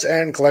Cards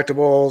and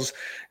Collectibles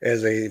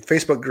is a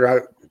Facebook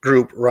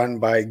group run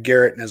by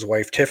Garrett and his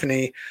wife,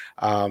 Tiffany.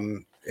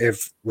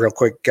 If real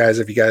quick, guys,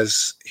 if you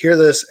guys hear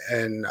this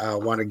and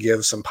want to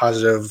give some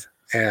positive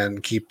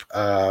and keep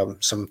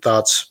some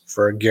thoughts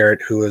for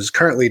Garrett, who is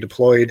currently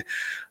deployed.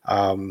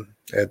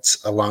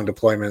 It's a long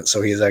deployment,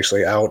 so he's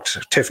actually out.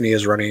 Tiffany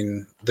is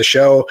running the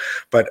show,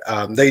 but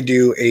they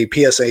do a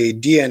PSA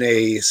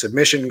DNA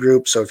submission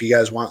group. So if you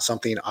guys want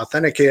something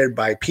authenticated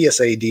by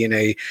PSA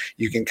DNA,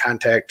 you can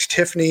contact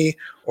Tiffany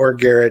or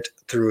Garrett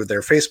through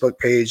their Facebook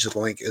page. The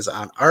link is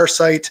on our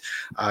site,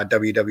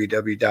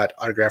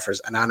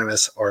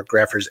 www.autographersanonymous or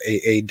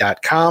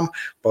graphersaa.com.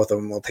 Both of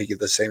them will take you to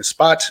the same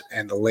spot,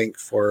 and the link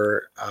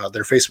for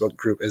their Facebook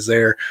group is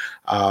there.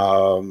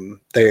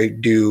 They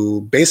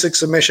do basic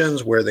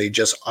submissions where they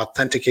just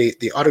authenticate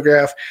the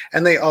autograph,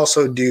 and they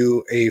also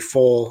do a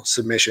full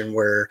submission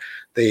where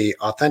they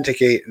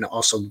authenticate and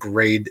also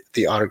grade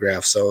the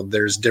autograph. So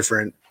there's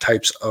different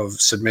types of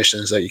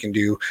submissions that you can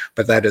do,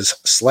 but that is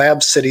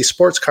Slab City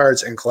Sports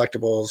Cards and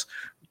Collectibles,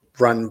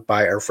 run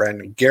by our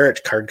friend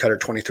Garrett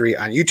Cardcutter23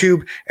 on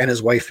YouTube, and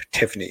his wife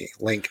Tiffany.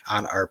 Link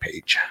on our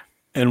page.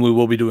 And we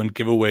will be doing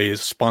giveaways,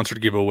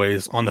 sponsored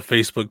giveaways on the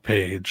Facebook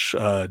page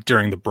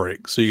during the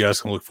break. So you guys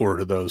can look forward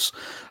to those.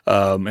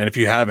 And if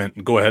you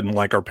haven't, go ahead and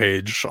like our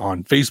page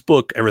on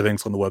Facebook.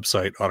 Everything's on the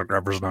website,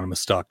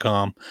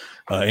 autographersanonymous.com,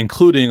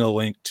 including a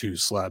link to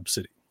Slab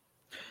City.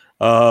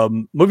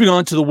 Moving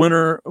on to the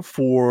winner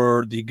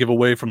for the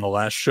giveaway from the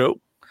last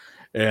show.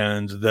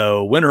 And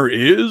the winner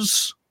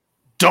is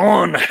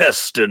Dawn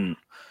Heston.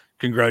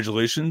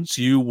 Congratulations.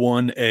 You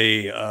won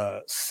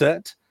a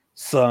set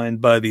signed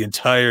by the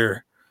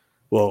entire,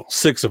 well,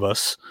 6 of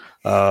us.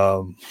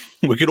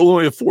 We could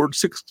only afford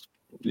 6,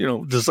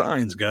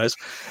 designs, guys.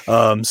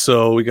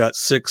 So we got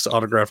 6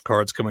 autograph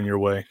cards coming your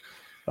way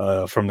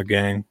from the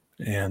gang.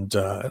 And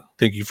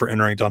thank you for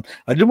entering, Don.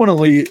 I did want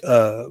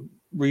to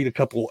read a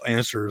couple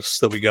answers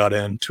that we got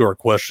in to our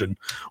question.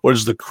 What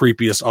is the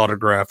creepiest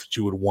autograph that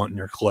you would want in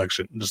your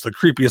collection? Just the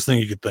creepiest thing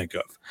you could think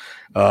of.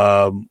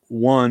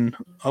 One,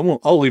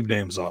 I'll leave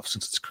names off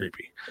since it's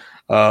creepy.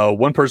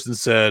 One person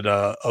said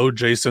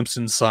O.J.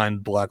 Simpson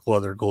signed black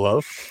leather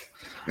glove.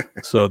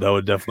 So that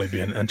would definitely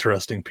be an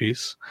interesting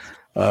piece.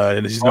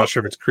 And he's not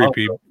sure if it's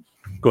creepy.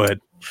 Go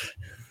ahead.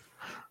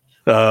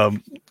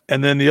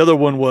 And then the other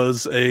one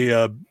was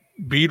a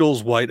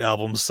Beatles White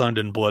Album signed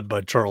in blood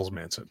by Charles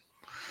Manson.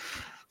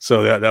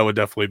 So that would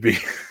definitely be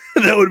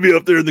that would be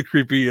up there in the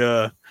creepy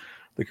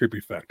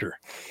factor.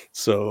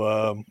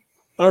 So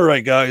all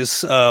right,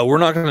 guys, we're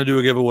not going to do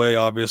a giveaway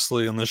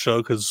obviously on this show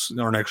because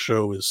our next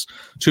show is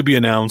to be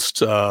announced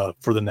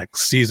for the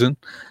next season.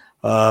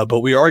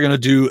 But we are going to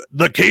do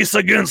the Case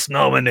Against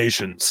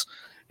nominations,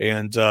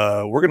 and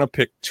we're going to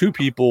pick 2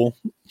 people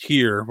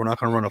here. We're not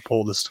going to run a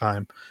poll this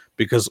time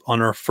because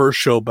on our first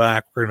show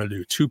back, we're going to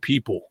do 2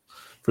 people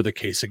for the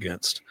Case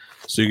Against.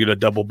 So you get a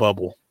double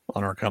bubble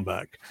on our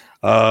comeback.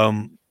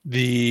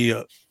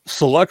 The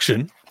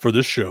selection for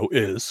this show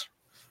is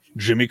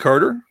Jimmy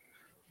Carter,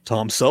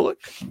 Tom Selleck,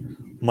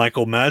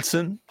 Michael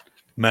Madsen,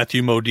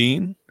 Matthew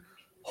Modine,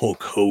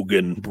 Hulk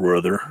Hogan,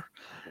 brother,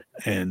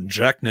 and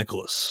Jack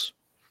Nicklaus.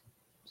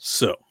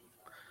 So,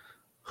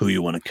 who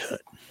you want to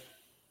cut?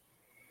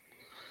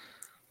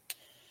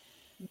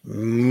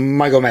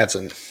 Michael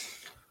Madsen.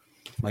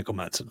 Michael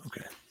Madsen,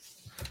 okay.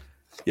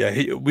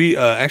 Yeah, we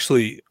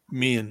actually,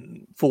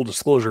 full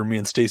disclosure, me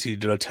and Stacy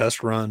did a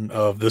test run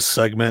of this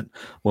segment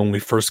when we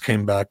first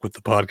came back with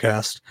the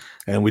podcast,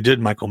 and we did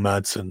Michael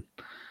Madsen,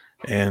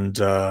 and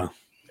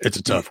it's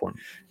a tough one.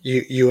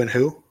 You and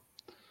who?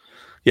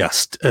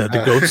 Yes,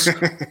 the ghost,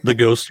 the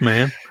ghost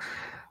man.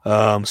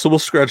 So we'll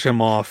scratch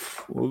him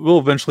off. We'll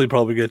eventually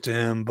probably get to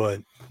him,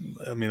 but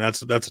I mean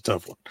that's a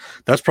tough one.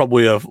 That's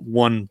probably a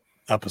one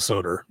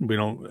episoder.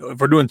 If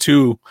we're doing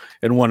 2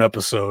 in one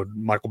episode,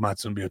 Michael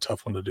Madsen would be a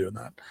tough one to do in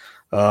that.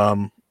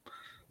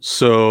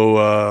 So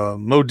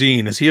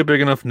Modine, is he a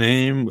big enough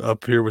name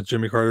up here with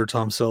Jimmy Carter,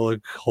 Tom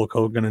Selleck, Hulk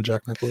Hogan, and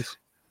Jack Nicklaus?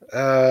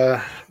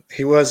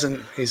 He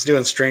wasn't. He's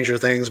doing Stranger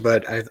Things,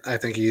 but I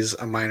think he's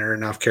a minor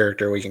enough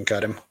character we can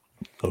cut him.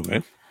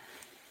 Okay.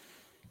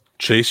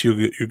 Chase,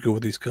 you go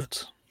with these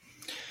cuts.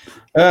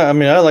 I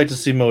mean, I like to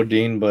see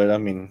Modine, but I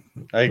mean,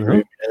 I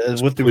agree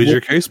with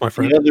your case, my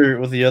friend.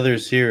 With the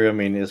others here, I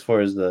mean, as far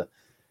as the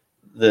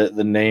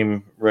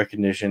name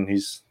recognition,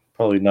 he's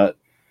probably not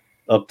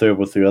up there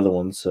with the other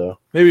ones. So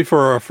maybe for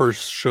our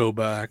first show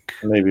back,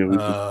 maybe we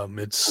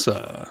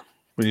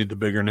need the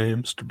bigger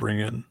names to bring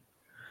in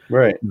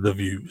the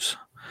views.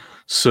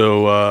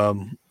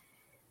 So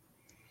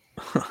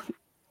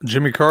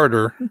Jimmy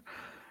Carter,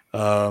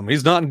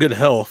 he's not in good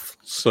health,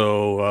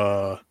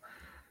 so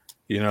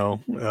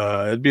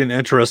it'd be an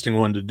interesting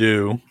one to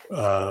do.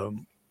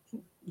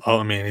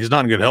 I mean, he's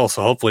not in good health,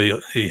 so hopefully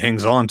he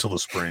hangs on till the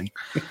spring.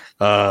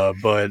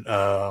 But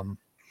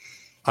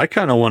I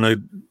kind of want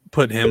to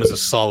put him as a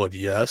solid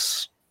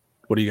yes.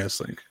 What do you guys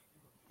think?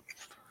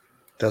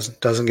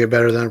 Doesn't get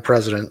better than a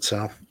president,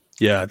 so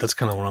yeah, that's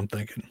kind of what I'm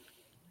thinking.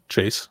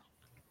 Chase,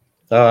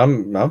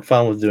 I'm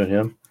fine with doing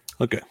him.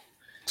 Okay,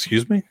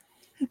 excuse me.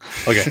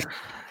 Okay.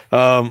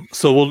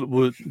 So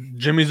we'll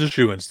Jimmy's a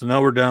shoo-in. So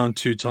now we're down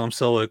to Tom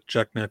Selleck,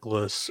 Jack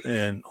Nicklaus,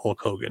 and Hulk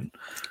Hogan.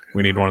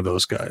 We need one of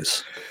those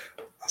guys.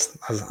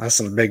 That's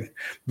some big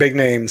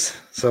names.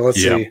 So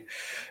let's see.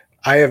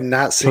 I have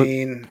not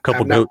seen a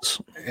couple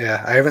goats.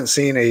 Yeah, I haven't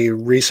seen a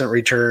recent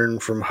return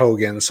from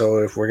Hogan. So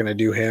if we're gonna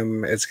do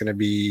him, it's gonna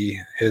be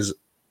his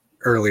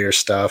earlier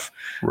stuff.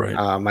 Right.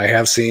 I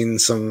have seen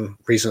some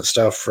recent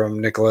stuff from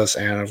Nicholas,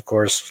 and of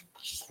course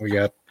we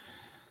got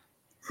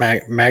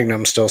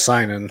Magnum still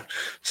signing.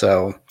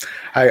 So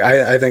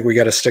I think we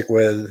got to stick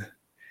with,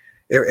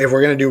 if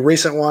we're going to do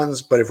recent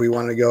ones, but if we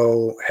want to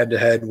go head to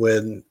head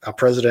with a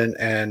president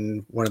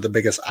and one of the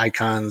biggest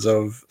icons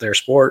of their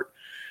sport,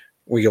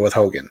 we go with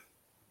Hogan.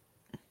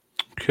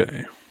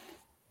 Okay.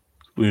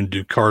 We can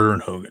do Carter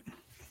and Hogan.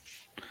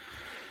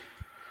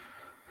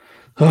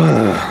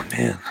 Oh,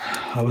 man.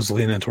 I was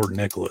leaning toward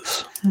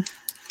Nicholas.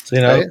 So,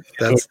 you know, Right?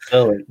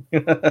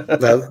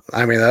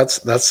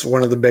 That's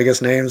one of the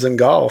biggest names in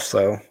golf.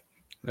 So,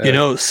 you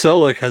know,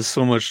 Selleck has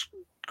so much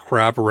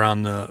crap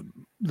around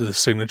the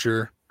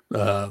signature.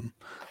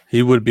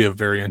 He would be a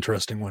very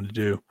interesting one to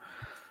do.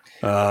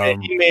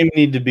 He may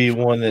need to be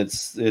one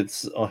it's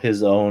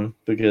his own,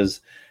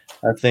 because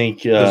I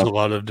think there's a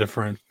lot of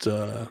different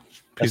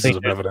pieces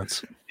of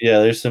evidence. Yeah,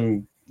 there's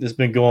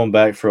been going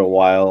back for a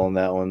while on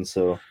that one.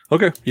 So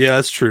okay, yeah,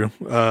 that's true.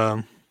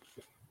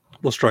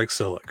 We'll strike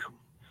Selleck.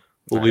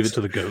 We'll leave it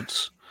to the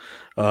goats.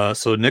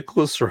 So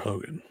Nicholas or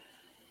Hogan?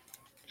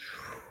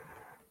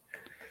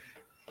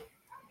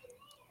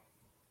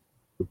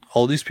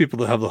 All these people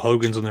that have the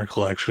Hogans in their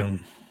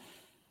collection,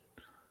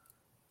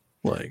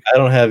 like, I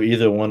don't have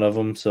either one of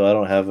them, so I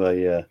don't have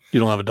a. You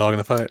don't have a dog in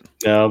the fight?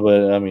 No,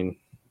 but I mean.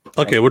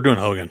 Okay, we're doing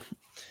Hogan.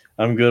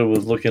 I'm good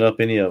with looking up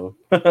any of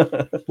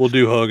them. We'll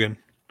do Hogan,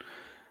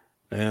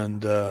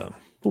 and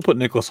we'll put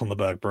Nicholas on the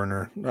back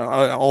burner.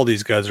 All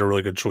these guys are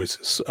really good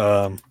choices.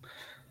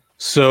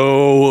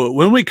 So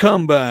when we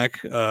come back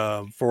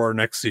for our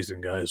next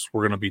season, guys,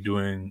 we're going to be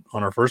doing,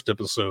 on our first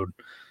episode,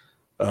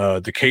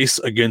 the case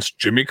against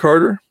Jimmy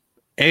Carter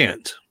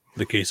and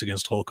the case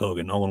against Hulk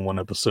Hogan, all in one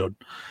episode.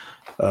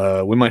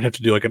 We might have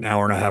to do like an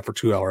hour and a half or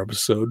 2 hour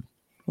episode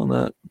on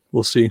that.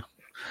 We'll see.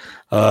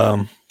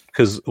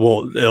 Because,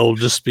 well, it'll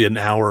just be an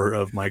hour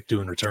of Mike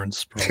doing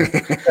returns.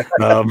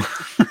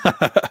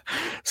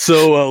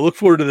 So look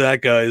forward to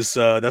that, guys.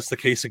 That's the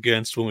case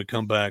against when we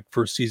come back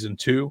for season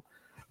 2.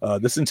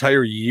 This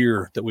entire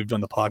year that we've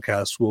done the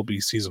podcast will be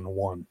season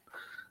 1.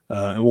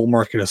 And we'll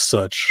mark it as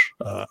such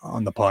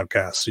on the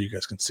podcast so you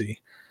guys can see.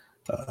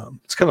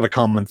 It's kind of a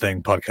common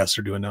thing podcasts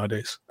are doing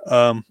nowadays.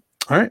 All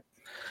right.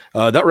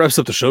 That wraps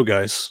up the show,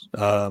 guys.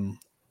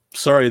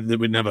 Sorry that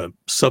we didn't have a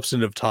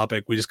substantive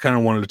topic. We just kind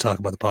of wanted to talk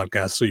about the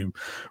podcast so you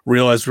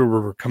realize where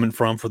we're coming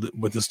from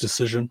with this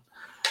decision.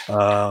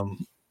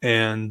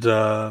 And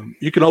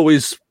you can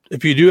always,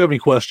 if you do have any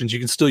questions, you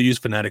can still use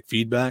Fanatic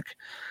Feedback,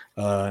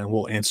 and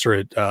we'll answer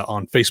it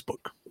on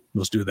Facebook.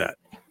 Let's do that.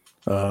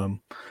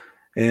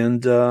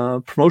 And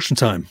promotion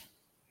time.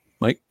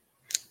 Mike?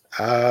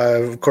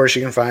 Of course,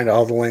 you can find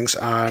all the links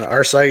on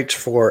our site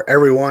for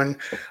everyone.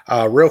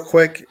 Real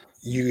quick,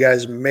 you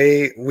guys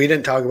we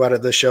didn't talk about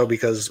it this show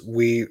because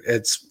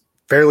it's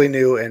fairly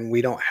new and we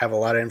don't have a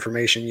lot of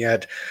information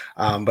yet,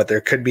 but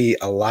there could be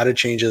a lot of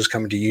changes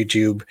coming to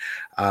YouTube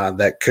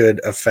that could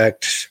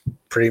affect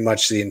pretty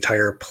much the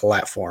entire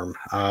platform.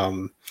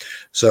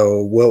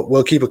 So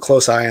we'll keep a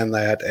close eye on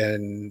that,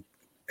 and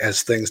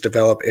as things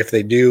develop, if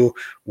they do,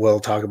 we'll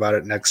talk about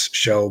it next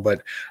show.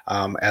 But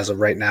as of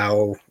right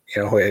now,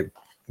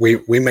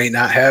 we may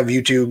not have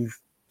YouTube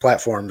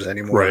platforms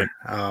anymore.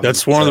 Right.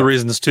 That's one of the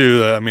reasons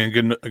too. I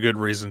mean, a good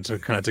reason to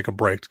kind of take a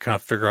break to kind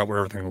of figure out where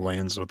everything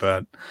lands with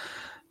that.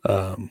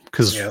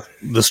 Because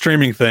the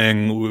streaming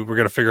thing, we're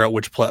going to figure out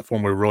which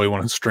platform we really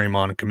want to stream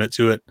on and commit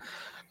to it.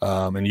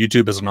 And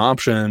YouTube is an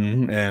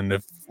option, and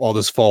if all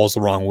this falls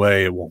the wrong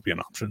way, it won't be an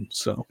option.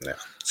 So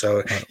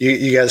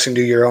you guys can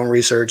do your own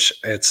research.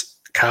 It's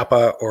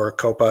COPPA or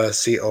COPPA,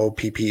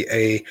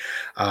 COPPA.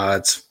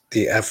 It's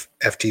the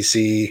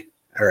FTC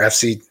or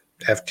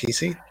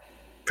FTC,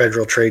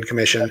 Federal Trade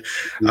Commission.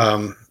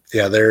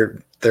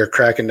 They're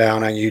cracking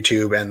down on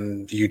YouTube,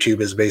 and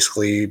YouTube is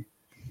basically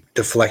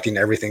deflecting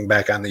everything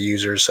back on the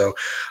users. So,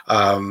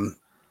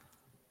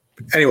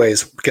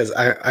 anyways, because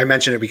I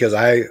mentioned it because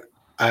I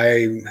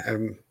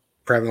am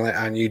prevalent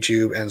on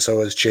YouTube, and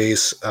so is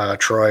Chase.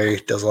 Troy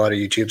does a lot of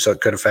YouTube, so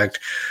it could affect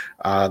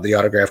the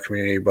autograph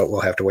community, but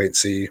we'll have to wait and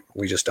see.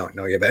 We just don't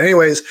know yet. But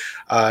anyways,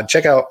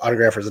 check out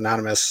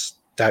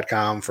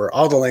AutographersAnonymous.com for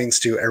all the links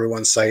to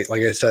everyone's site.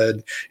 Like I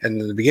said in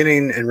the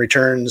beginning, and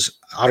returns,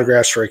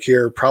 autographs for a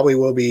cure probably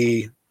will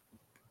be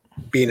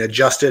being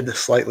adjusted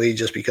slightly,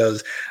 just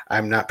because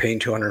I'm not paying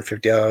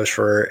 $250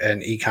 for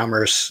an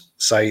e-commerce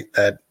site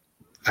that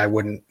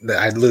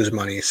I'd lose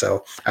money.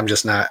 So I'm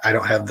just not, I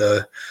don't have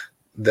the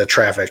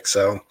traffic.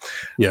 So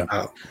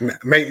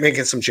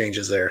making some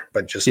changes there,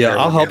 but just,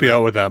 I'll help you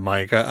out with that,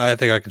 Mike. I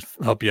think I can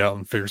help you out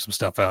and figure some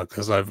stuff out,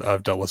 because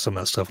I've dealt with some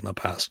of that stuff in the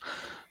past.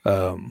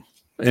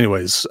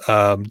 Anyways,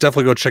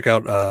 definitely go check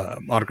out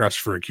Autographs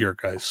for a Cure,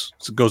 guys.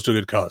 It goes to a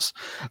good cause.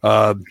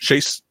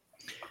 Chase?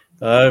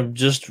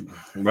 Just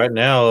right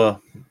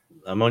now,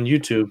 I'm on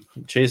YouTube,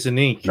 chasing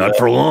ink. Not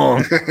for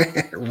long.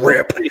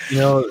 Rip.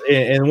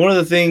 And one of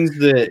the things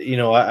that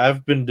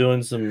I've been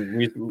doing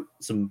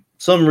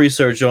some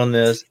research on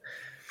this,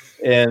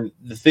 and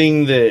the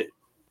thing that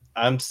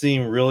I'm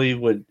seeing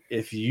really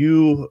if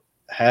you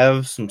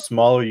have some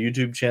smaller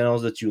YouTube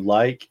channels that you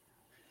like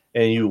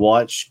and you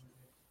watch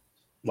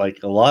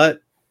like a lot,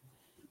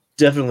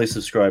 definitely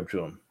subscribe to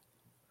them.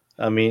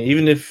 I mean,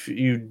 even if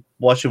you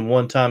watch them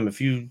one time, if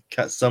you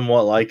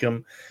somewhat like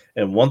them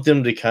and want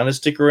them to kind of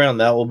stick around,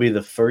 that will be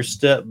the first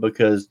step,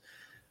 because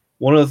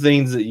one of the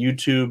things that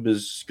YouTube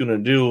is going to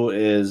do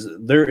is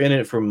they're in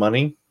it for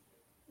money.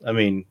 I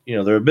mean,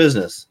 they're a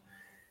business.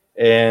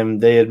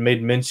 And they had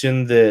made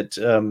mention that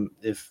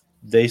if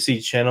they see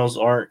channels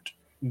aren't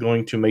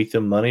going to make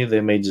them money,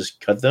 they may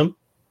just cut them.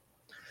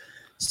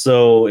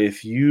 So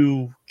if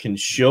you can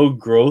show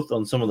growth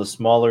on some of the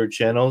smaller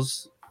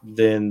channels,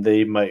 then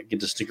they might get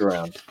to stick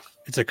around.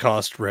 It's a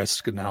cost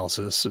risk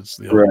analysis. It's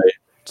the Right.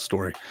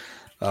 story.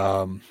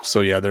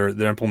 So yeah, they're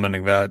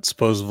implementing that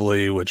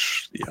supposedly,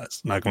 which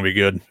it's not going to be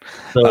good.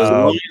 So as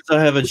long as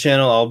I have a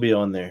channel, I'll be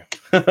on there.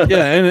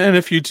 Yeah, and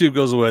if YouTube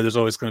goes away, there's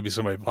always going to be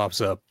somebody who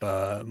pops up.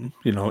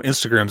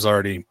 Instagram's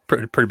already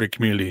pretty big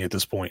community at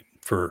this point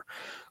for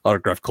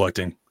autograph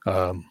collecting.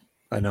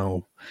 I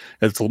know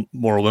it's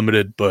more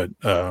limited, but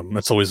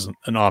that's always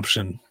an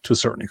option to a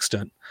certain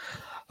extent.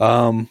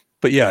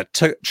 But yeah,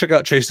 check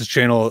out Chase's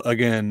channel.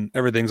 Again,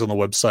 everything's on the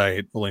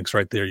website. The link's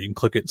right there. You can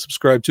click it and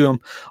subscribe to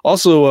him.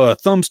 Also,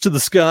 thumbs to the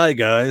sky,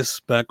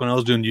 guys. Back when I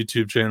was doing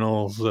YouTube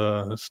channels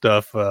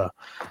stuff,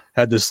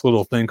 had this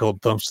little thing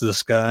called thumbs to the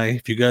sky.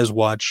 If you guys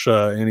watch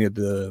any of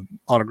the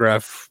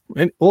autograph,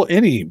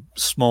 any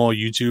small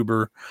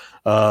YouTuber,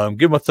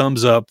 give them a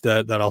thumbs up.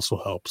 That also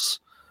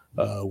helps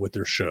with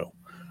their show.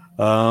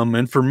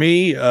 And for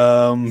me,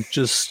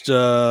 just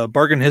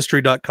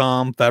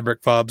bargainhistory.com,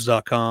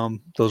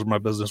 fabricfobs.com. Those are my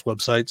business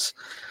websites.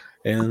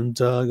 And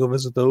go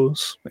visit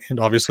those. And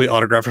obviously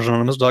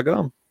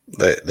autographersanonymous.com.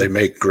 They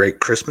make great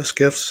Christmas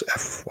gifts,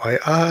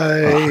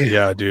 FYI.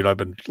 Yeah, dude, I've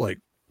been like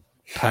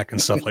packing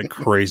stuff like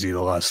crazy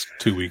the last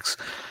 2 weeks.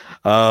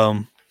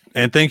 And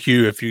thank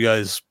you if you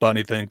guys bought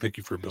anything. Thank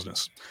you for your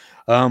business.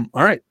 All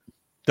right.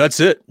 That's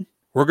it.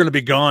 We're going to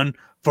be gone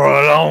for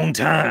a long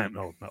time.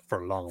 No, not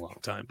for a long, long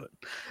time, but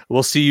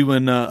we'll see you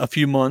in a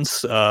few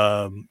months.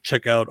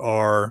 Check out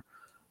our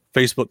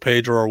Facebook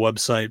page or our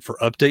website for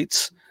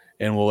updates,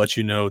 and we'll let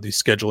you know the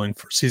scheduling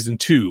for season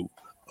 2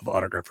 of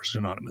Autographers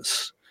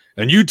Anonymous.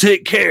 And you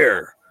take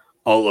care,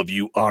 all of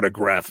you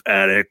autograph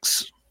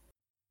addicts.